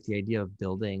like the idea of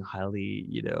building highly,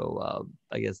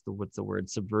 I guess what's the word,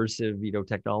 subversive,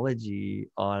 technology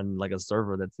on like a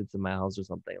server that sits in my house or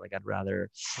something. Like I'd rather,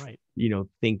 Right.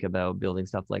 think about building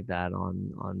stuff like that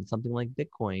on something like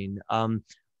Bitcoin.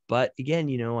 But again,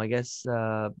 I guess,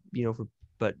 for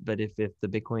but if the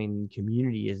Bitcoin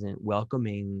community isn't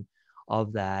welcoming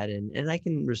of that, and I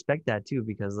can respect that too,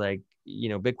 because like,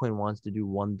 Bitcoin wants to do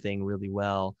one thing really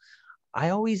well. It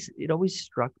always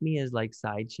struck me as like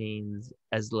side chains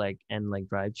as like, and like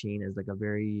drive chain as like a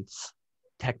very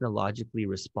technologically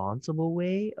responsible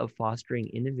way of fostering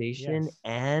innovation Yes.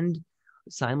 and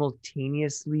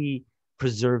simultaneously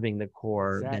preserving the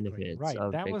core Exactly. benefits Right.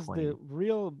 of That was Bitcoin. the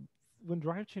real, when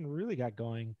drivechain really got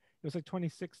going. It was like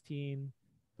 2016.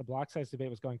 The block size debate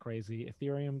was going crazy.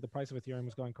 Ethereum, the price of Ethereum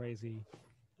was going crazy.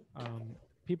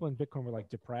 People in Bitcoin were like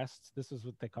depressed. This is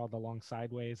what they called the long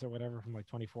sideways or whatever, from like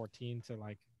 2014 to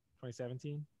like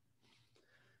 2017.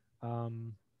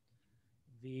 Um,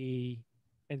 the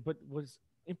and but was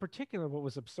in particular, what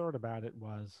was absurd about it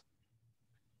was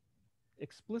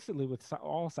explicitly with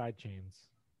all sidechain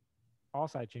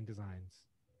designs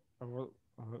are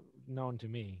known to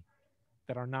me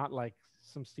that are not like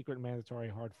some secret mandatory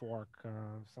hard fork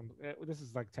or some. This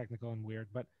is like technical and weird,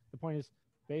 but the point is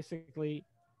basically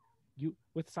you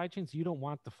with sidechains, you don't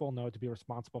want the full node to be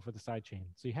responsible for the sidechain.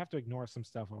 So you have to ignore some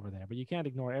stuff over there, but you can't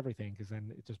ignore everything because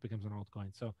then it just becomes an altcoin.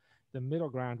 So the middle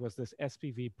ground was this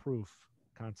SPV proof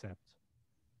concept.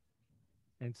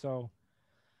 And so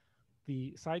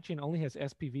the sidechain only has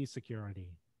SPV security,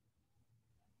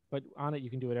 but on it you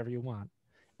can do whatever you want.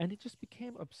 And it just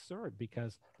became absurd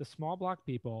because the small block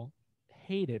people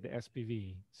hated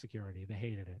SPV security. They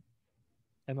hated it.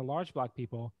 And the large block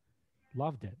people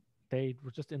loved it. They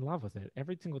were just in love with it.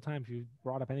 Every single time if you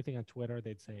brought up anything on Twitter,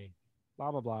 they'd say,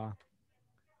 blah, blah, blah.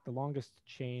 The longest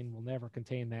chain will never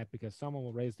contain that because someone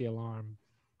will raise the alarm.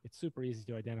 It's super easy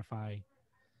to identify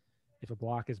if a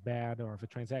block is bad or if a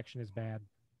transaction is bad.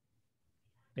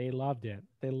 They loved it.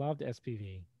 They loved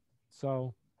SPV.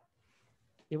 So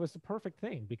it was the perfect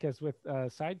thing because with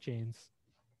side chains,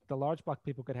 the large block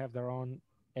people could have their own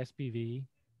SPV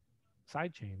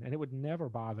side chain and it would never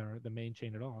bother the main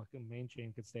chain at all. The main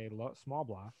chain could stay small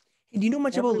block. Do you know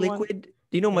much about Everyone, Liquid?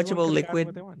 Do you know much everyone about could have gotten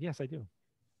what Liquid? they want. Yes, I do.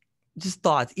 Just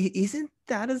thoughts. Isn't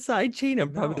that a side chain?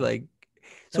 I'm probably No, like,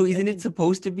 so I isn't it mean,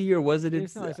 supposed to be, or was it? it's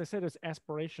It's no. As I said, it's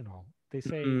aspirational. They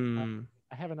say mm,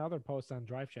 I have another post on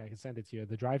drivechain. I can send it to you.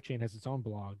 The drivechain has its own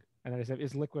blog, and then I said,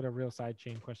 "Is Liquid a real side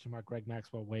chain?" Question mark. Greg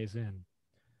Maxwell weighs in,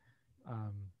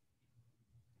 um,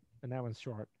 and that one's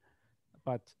short.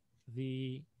 But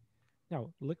the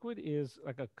no, Liquid is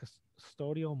like a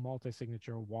custodial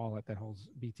multi-signature wallet that holds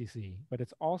BTC, but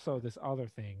it's also this other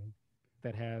thing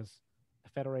that has a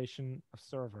federation of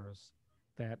servers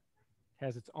that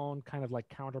has its own kind of like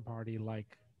counterparty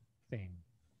like thing.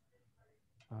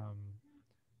 Um,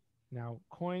 Now,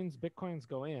 Bitcoins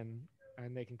go in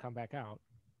and they can come back out.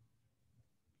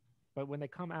 But when they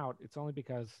come out, it's only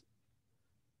because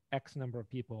X number of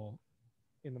people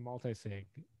in the multi-sig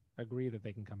agree that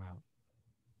they can come out.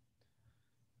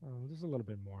 There's a little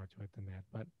bit more to it than that,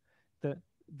 but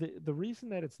the reason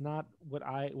that it's not what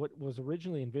was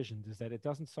originally envisioned is that it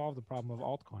doesn't solve the problem of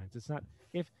altcoins. It's not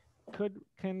if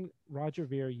can Roger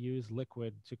Ver use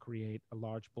Liquid to create a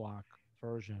large block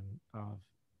version of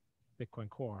Bitcoin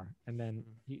Core, and then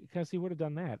because he would have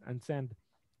done that and send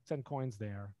coins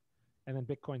there, and then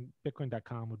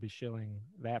Bitcoin.com would be shilling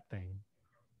that thing.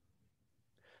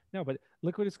 No, but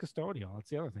Liquid is custodial. That's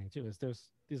the other thing too. Is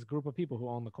there's this group of people who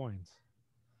own the coins,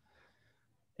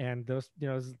 and those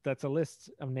that's a list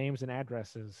of names and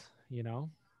addresses.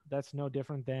 That's no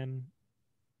different than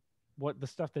what the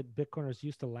stuff that Bitcoiners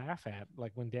used to laugh at,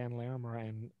 like when Dan Larimer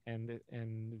and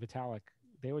Vitalik,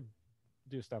 they would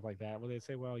do stuff like that, where they'd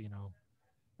say, well,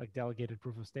 like delegated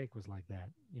proof of stake was like that.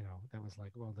 That was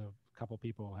like, well, the couple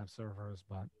people have servers,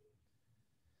 but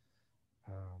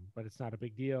it's not a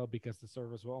big deal because the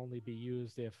servers will only be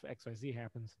used if XYZ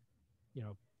happens.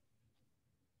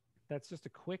 That's just a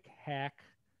quick hack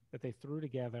that they threw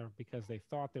together because they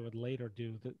thought they would later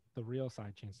do the real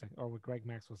sidechain thing, or what Greg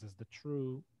Maxwell says, the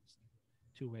true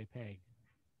two-way peg.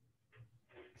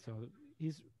 So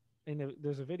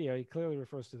there's a video, he clearly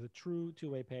refers to the true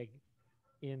two-way peg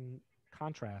in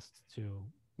contrast to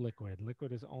Liquid.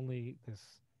 Liquid is only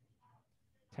this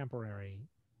temporary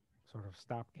sort of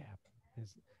stopgap.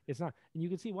 It's not, and you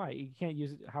can see why you can't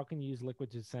use it. How can you use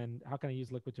Liquid to send? How can I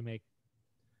use Liquid to make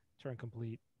turn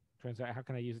complete transact? How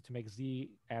can I use it to make Z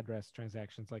address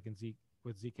transactions like in Z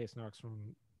with ZK snarks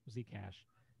from Zcash?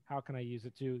 How can I use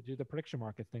it to do the prediction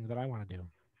market thing that I want to do?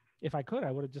 If I could,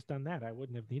 I would have just done that. I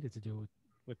wouldn't have needed to do it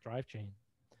with drivechain.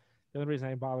 The only reason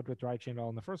I bothered with drivechain at all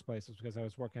in the first place was because I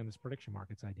was working on this prediction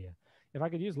markets idea. If I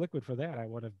could use Liquid for that, I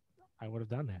would have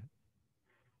done that.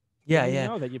 yeah, And yeah.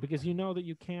 know that because you know that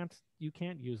you can't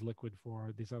use Liquid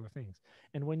for these other things.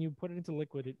 And when you put it into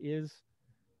Liquid,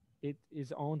 it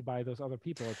is owned by those other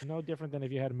people. It's no different than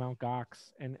if you had Mt.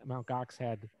 Gox and Mt. Gox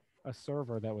had a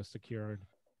server that was secured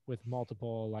with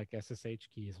multiple like SSH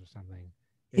keys or something.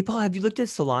 Hey, Paul, have you looked at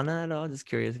Solana at all? Just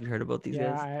curious if you heard about these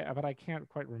guys. Yeah, but I can't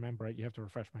quite remember it. You have to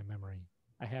refresh my memory.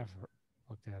 I have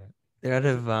looked at it. They're out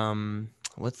of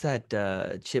what's that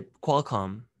chip?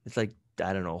 Qualcomm. It's like,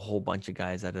 I don't know, a whole bunch of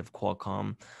guys out of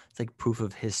Qualcomm. It's like proof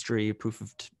of history, proof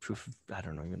of I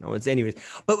don't even know. It's anyways.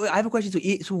 But I have a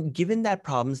question. So given that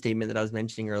problem statement that I was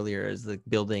mentioning earlier, is like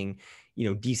building,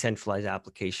 decentralized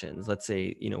applications. Let's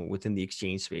say, within the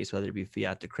exchange space, whether it be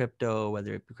fiat to crypto,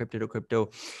 whether it be crypto to crypto.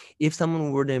 If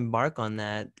someone were to embark on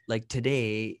that, like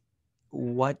today,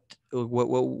 what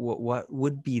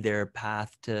would be their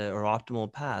path to, or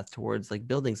optimal path towards like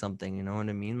building something, you know what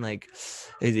I mean? Like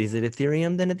is it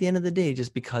Ethereum then at the end of the day,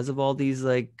 just because of all these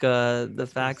like the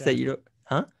facts that you don't,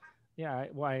 huh? Yeah,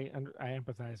 I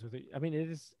empathize with it. I mean,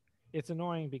 it's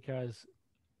annoying because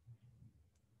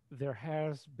there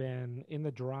has been in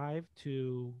the drive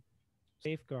to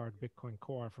safeguard Bitcoin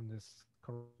Core from this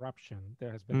corruption,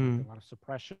 there has been like a Mm. lot of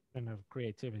suppression of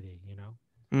creativity, you know?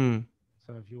 Mm.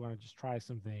 So if you want to just try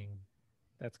something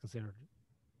that's considered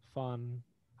fun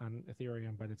on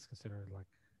Ethereum, but it's considered like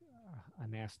a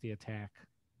nasty attack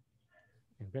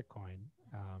in Bitcoin,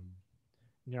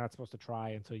 you're not supposed to try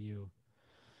until you're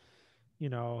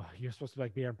supposed to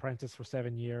like be an apprentice for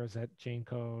 7 years at Chain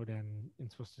Code, and you're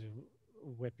supposed to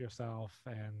whip yourself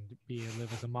and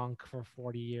live as a monk for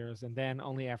 40 years, and then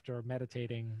only after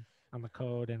meditating on the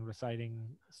code and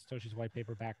reciting Satoshi's white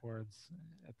paper backwards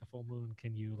at the full moon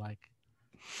can you like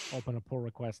open a pull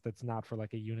request that's not for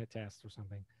like a unit test or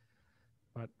something.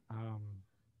 But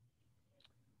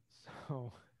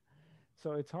so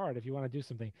so it's hard if you want to do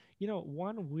something.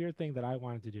 One weird thing that I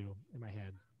wanted to do in my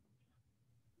head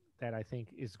that I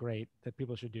think is great that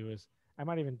people should do is I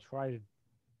might even try to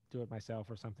do it myself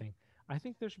or something. I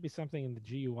think there should be something in the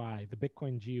GUI, the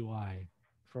Bitcoin GUI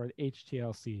for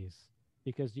HTLCs,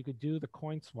 because you could do the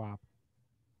coin swap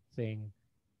thing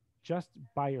just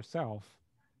by yourself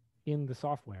in the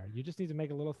software. You just need to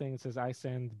make a little thing that says, I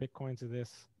send Bitcoin to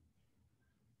this,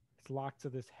 it's locked to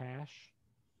this hash,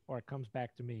 or it comes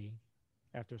back to me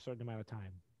after a certain amount of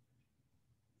time.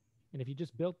 And if you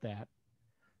just built that,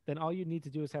 then all you need to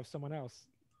do is have someone else,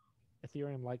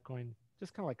 Ethereum, Litecoin,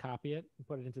 just kind of like copy it and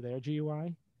put it into their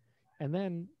GUI. And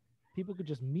then people could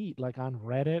just meet like on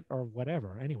Reddit or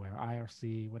whatever, anywhere,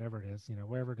 IRC, whatever it is,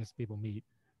 wherever it is people meet.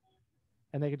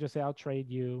 And they could just say, I'll trade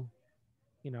you,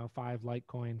 5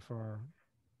 Litecoin for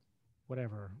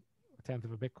whatever, a tenth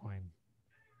of a Bitcoin.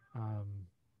 Um,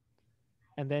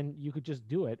 and then you could just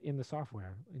do it in the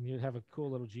software, and you'd have a cool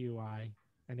little GUI,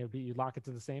 and you'd lock it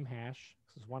to the same hash.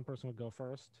 So one person would go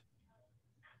first,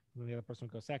 and then the other person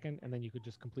would go second, and then you could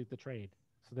just complete the trade.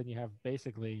 So then you have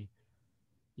basically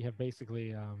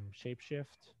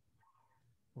shapeshift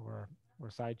or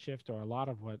side shift, or a lot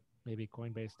of what maybe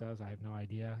Coinbase does. I have no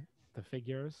idea the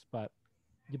figures, but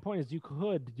the point is you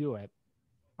could do it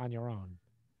on your own,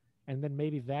 and then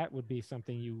maybe that would be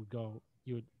something you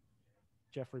would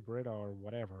Jeffrey Brito or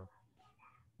whatever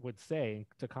would say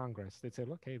to Congress. They'd say,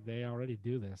 look, hey, they already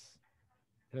do this.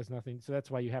 It has nothing. So that's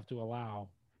why you have to allow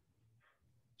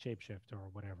shapeshift or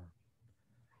whatever.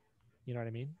 You know what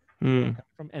I mean? You get where I'm Mm. coming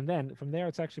from? And then from there,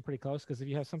 it's actually pretty close, because if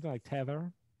you have something like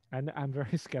Tether, and I'm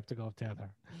very skeptical of Tether.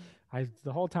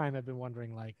 The whole time I've been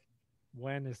wondering, like,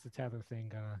 when is the Tether thing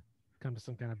gonna come to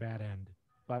some kind of bad end?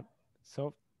 But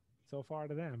so far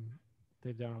to them,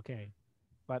 they've done okay.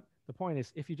 But the point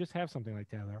is, if you just have something like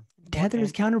Tether, Tether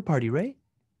is and counterparty, right?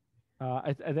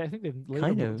 I think they later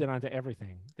Kind moved of. it onto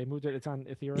everything. They moved it. It's on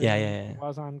Yeah, Ethereum. yeah, It yeah.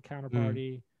 was on Mm.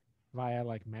 Counterparty via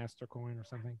like Mastercoin or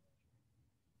something.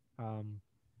 Um,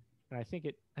 and I think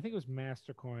it was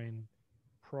Mastercoin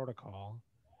protocol,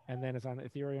 and then it's on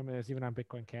Ethereum, and it's even on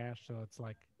Bitcoin Cash. So it's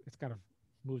like it's kind of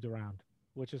moved around,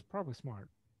 which is probably smart.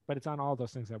 But it's on all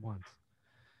those things at once.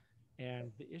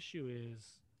 And the issue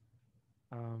is,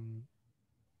 um,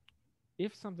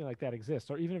 if something like that exists,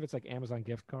 or even if it's like Amazon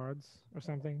gift cards or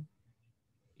something,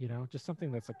 just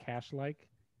something that's a cash like,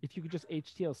 if you could just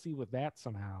HTLC with that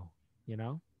somehow, you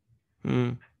know,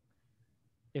 Mm.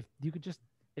 if you could just,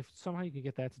 if somehow you could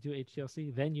get that to do HTLC,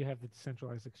 then you have the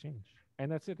decentralized exchange.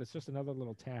 And that's it. It's just another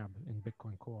little tab in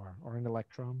Bitcoin Core or in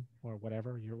Electrum or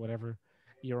whatever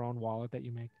your own wallet that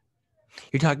you make.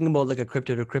 You're talking about like a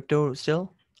crypto to crypto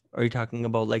still? Or are you talking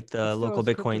about like It the still local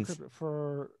is Bitcoins? crypto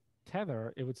for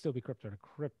Tether. It would still be crypto to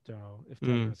crypto if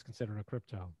Tether Mm. is considered a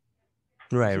crypto.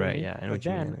 You Right, see what I right. mean? Yeah, I know But what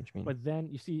you mean. I know then, what you mean. but then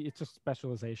you see, it's just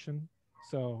specialization.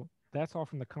 So that's all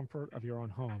from the comfort of your own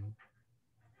home,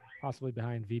 possibly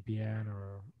behind VPN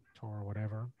or Tor or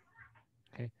whatever.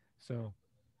 Okay, so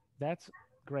that's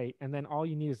great. And then all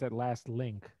you need is that last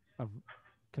link of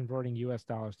converting US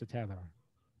dollars to Tether.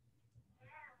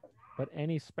 But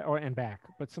and back,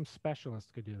 but some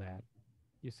specialist could do that.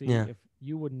 You see, Yeah. if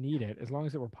you would need it, as long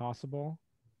as it were possible,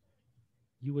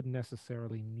 you wouldn't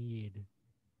necessarily need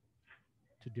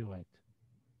to do it.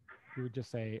 You would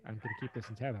just say, I'm going to keep this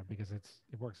in Tether because it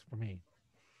works for me.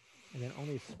 And then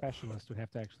only a specialist would have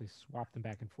to actually swap them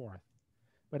back and forth.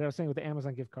 But I was saying with the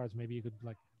Amazon gift cards, maybe you could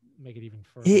like make it even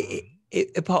further.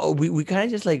 Paul, we kind of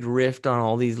just like riffed on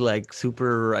all these like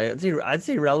super, I'd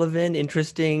say relevant,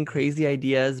 interesting, crazy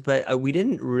ideas, but we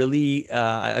didn't really.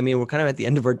 I mean, we're kind of at the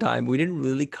end of our time. We didn't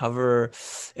really cover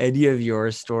any of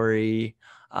your story.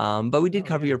 But we did Oh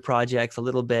cover yeah, your projects a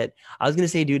little bit. I was gonna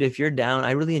say, dude, if you're down,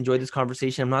 I really enjoyed this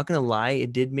conversation. I'm not gonna lie,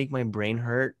 it did make my brain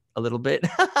hurt a little bit.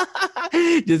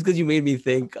 Just because you made me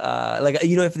think, like,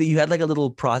 you know, if you had like a little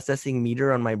processing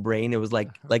meter on my brain, it was like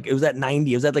it was at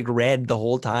 90, it was at like red the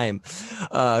whole time.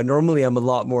 Normally I'm a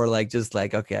lot more like, just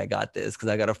like, okay, I got this because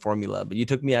I got a formula, but you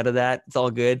took me out of that. It's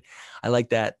all good. I like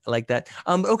that. I like that.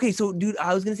 Okay, so dude,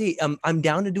 I was gonna say, I'm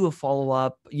down to do a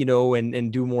follow-up, you know,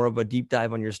 and do more of a deep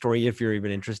dive on your story if you're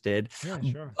even interested. Yeah,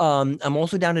 sure. I'm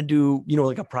also down to do, you know,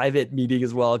 like a private meeting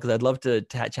as well, because I'd love to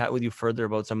chat with you further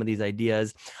about some of these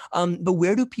ideas. But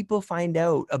where do people find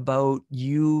out about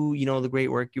you, you know, the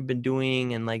great work you've been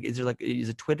doing? And like, is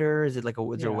it Twitter? Is it like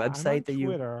is there a I'm on website that you?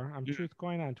 Twitter. I'm Mm.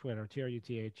 truthcoin on Twitter.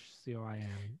 TruthCoin.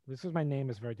 This is my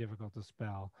name is very difficult to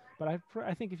spell, but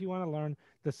I think if you want to learn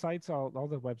the sites, all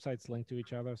the websites link to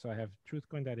each other. So I have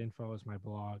truthcoin.info is my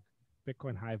blog.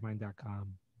 Bitcoinhivemind.com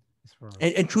is for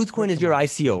And Truthcoin bricks is and your mortar.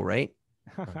 ICO, right?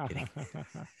 No, I'm kidding.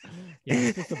 Yeah,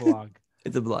 it's just a blog.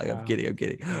 It's a blog. I'm kidding. I'm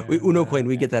kidding. We, And Uno Coin,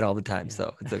 we get that all the time, yeah,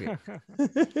 so it's okay.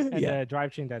 and Yeah.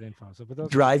 drivechain.info. So, but those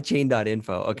are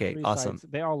Drivechain.info. the Okay, three awesome.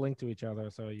 sites. They all link to each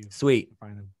other, so you Sweet. can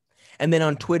find them. And then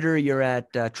on Yeah, Twitter, you're at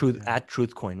yeah,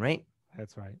 Truthcoin, right?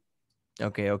 that's right.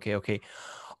 Okay, okay, okay.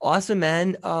 Awesome,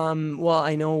 man. Well,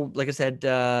 I know, like I said,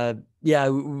 yeah,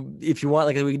 if you want,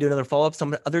 like, we can do another follow-up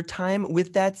some other time.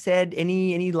 With that said,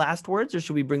 any last words, or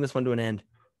should we bring this one to an end?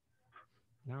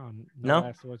 No, no No,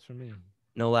 last words from me.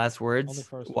 no last Only words.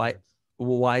 first Why?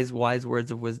 words. Wise words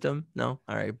of wisdom? No.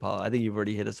 All right, Paul. I think you've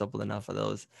already hit us up with enough of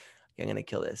those. Okay, I'm gonna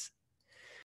kill this.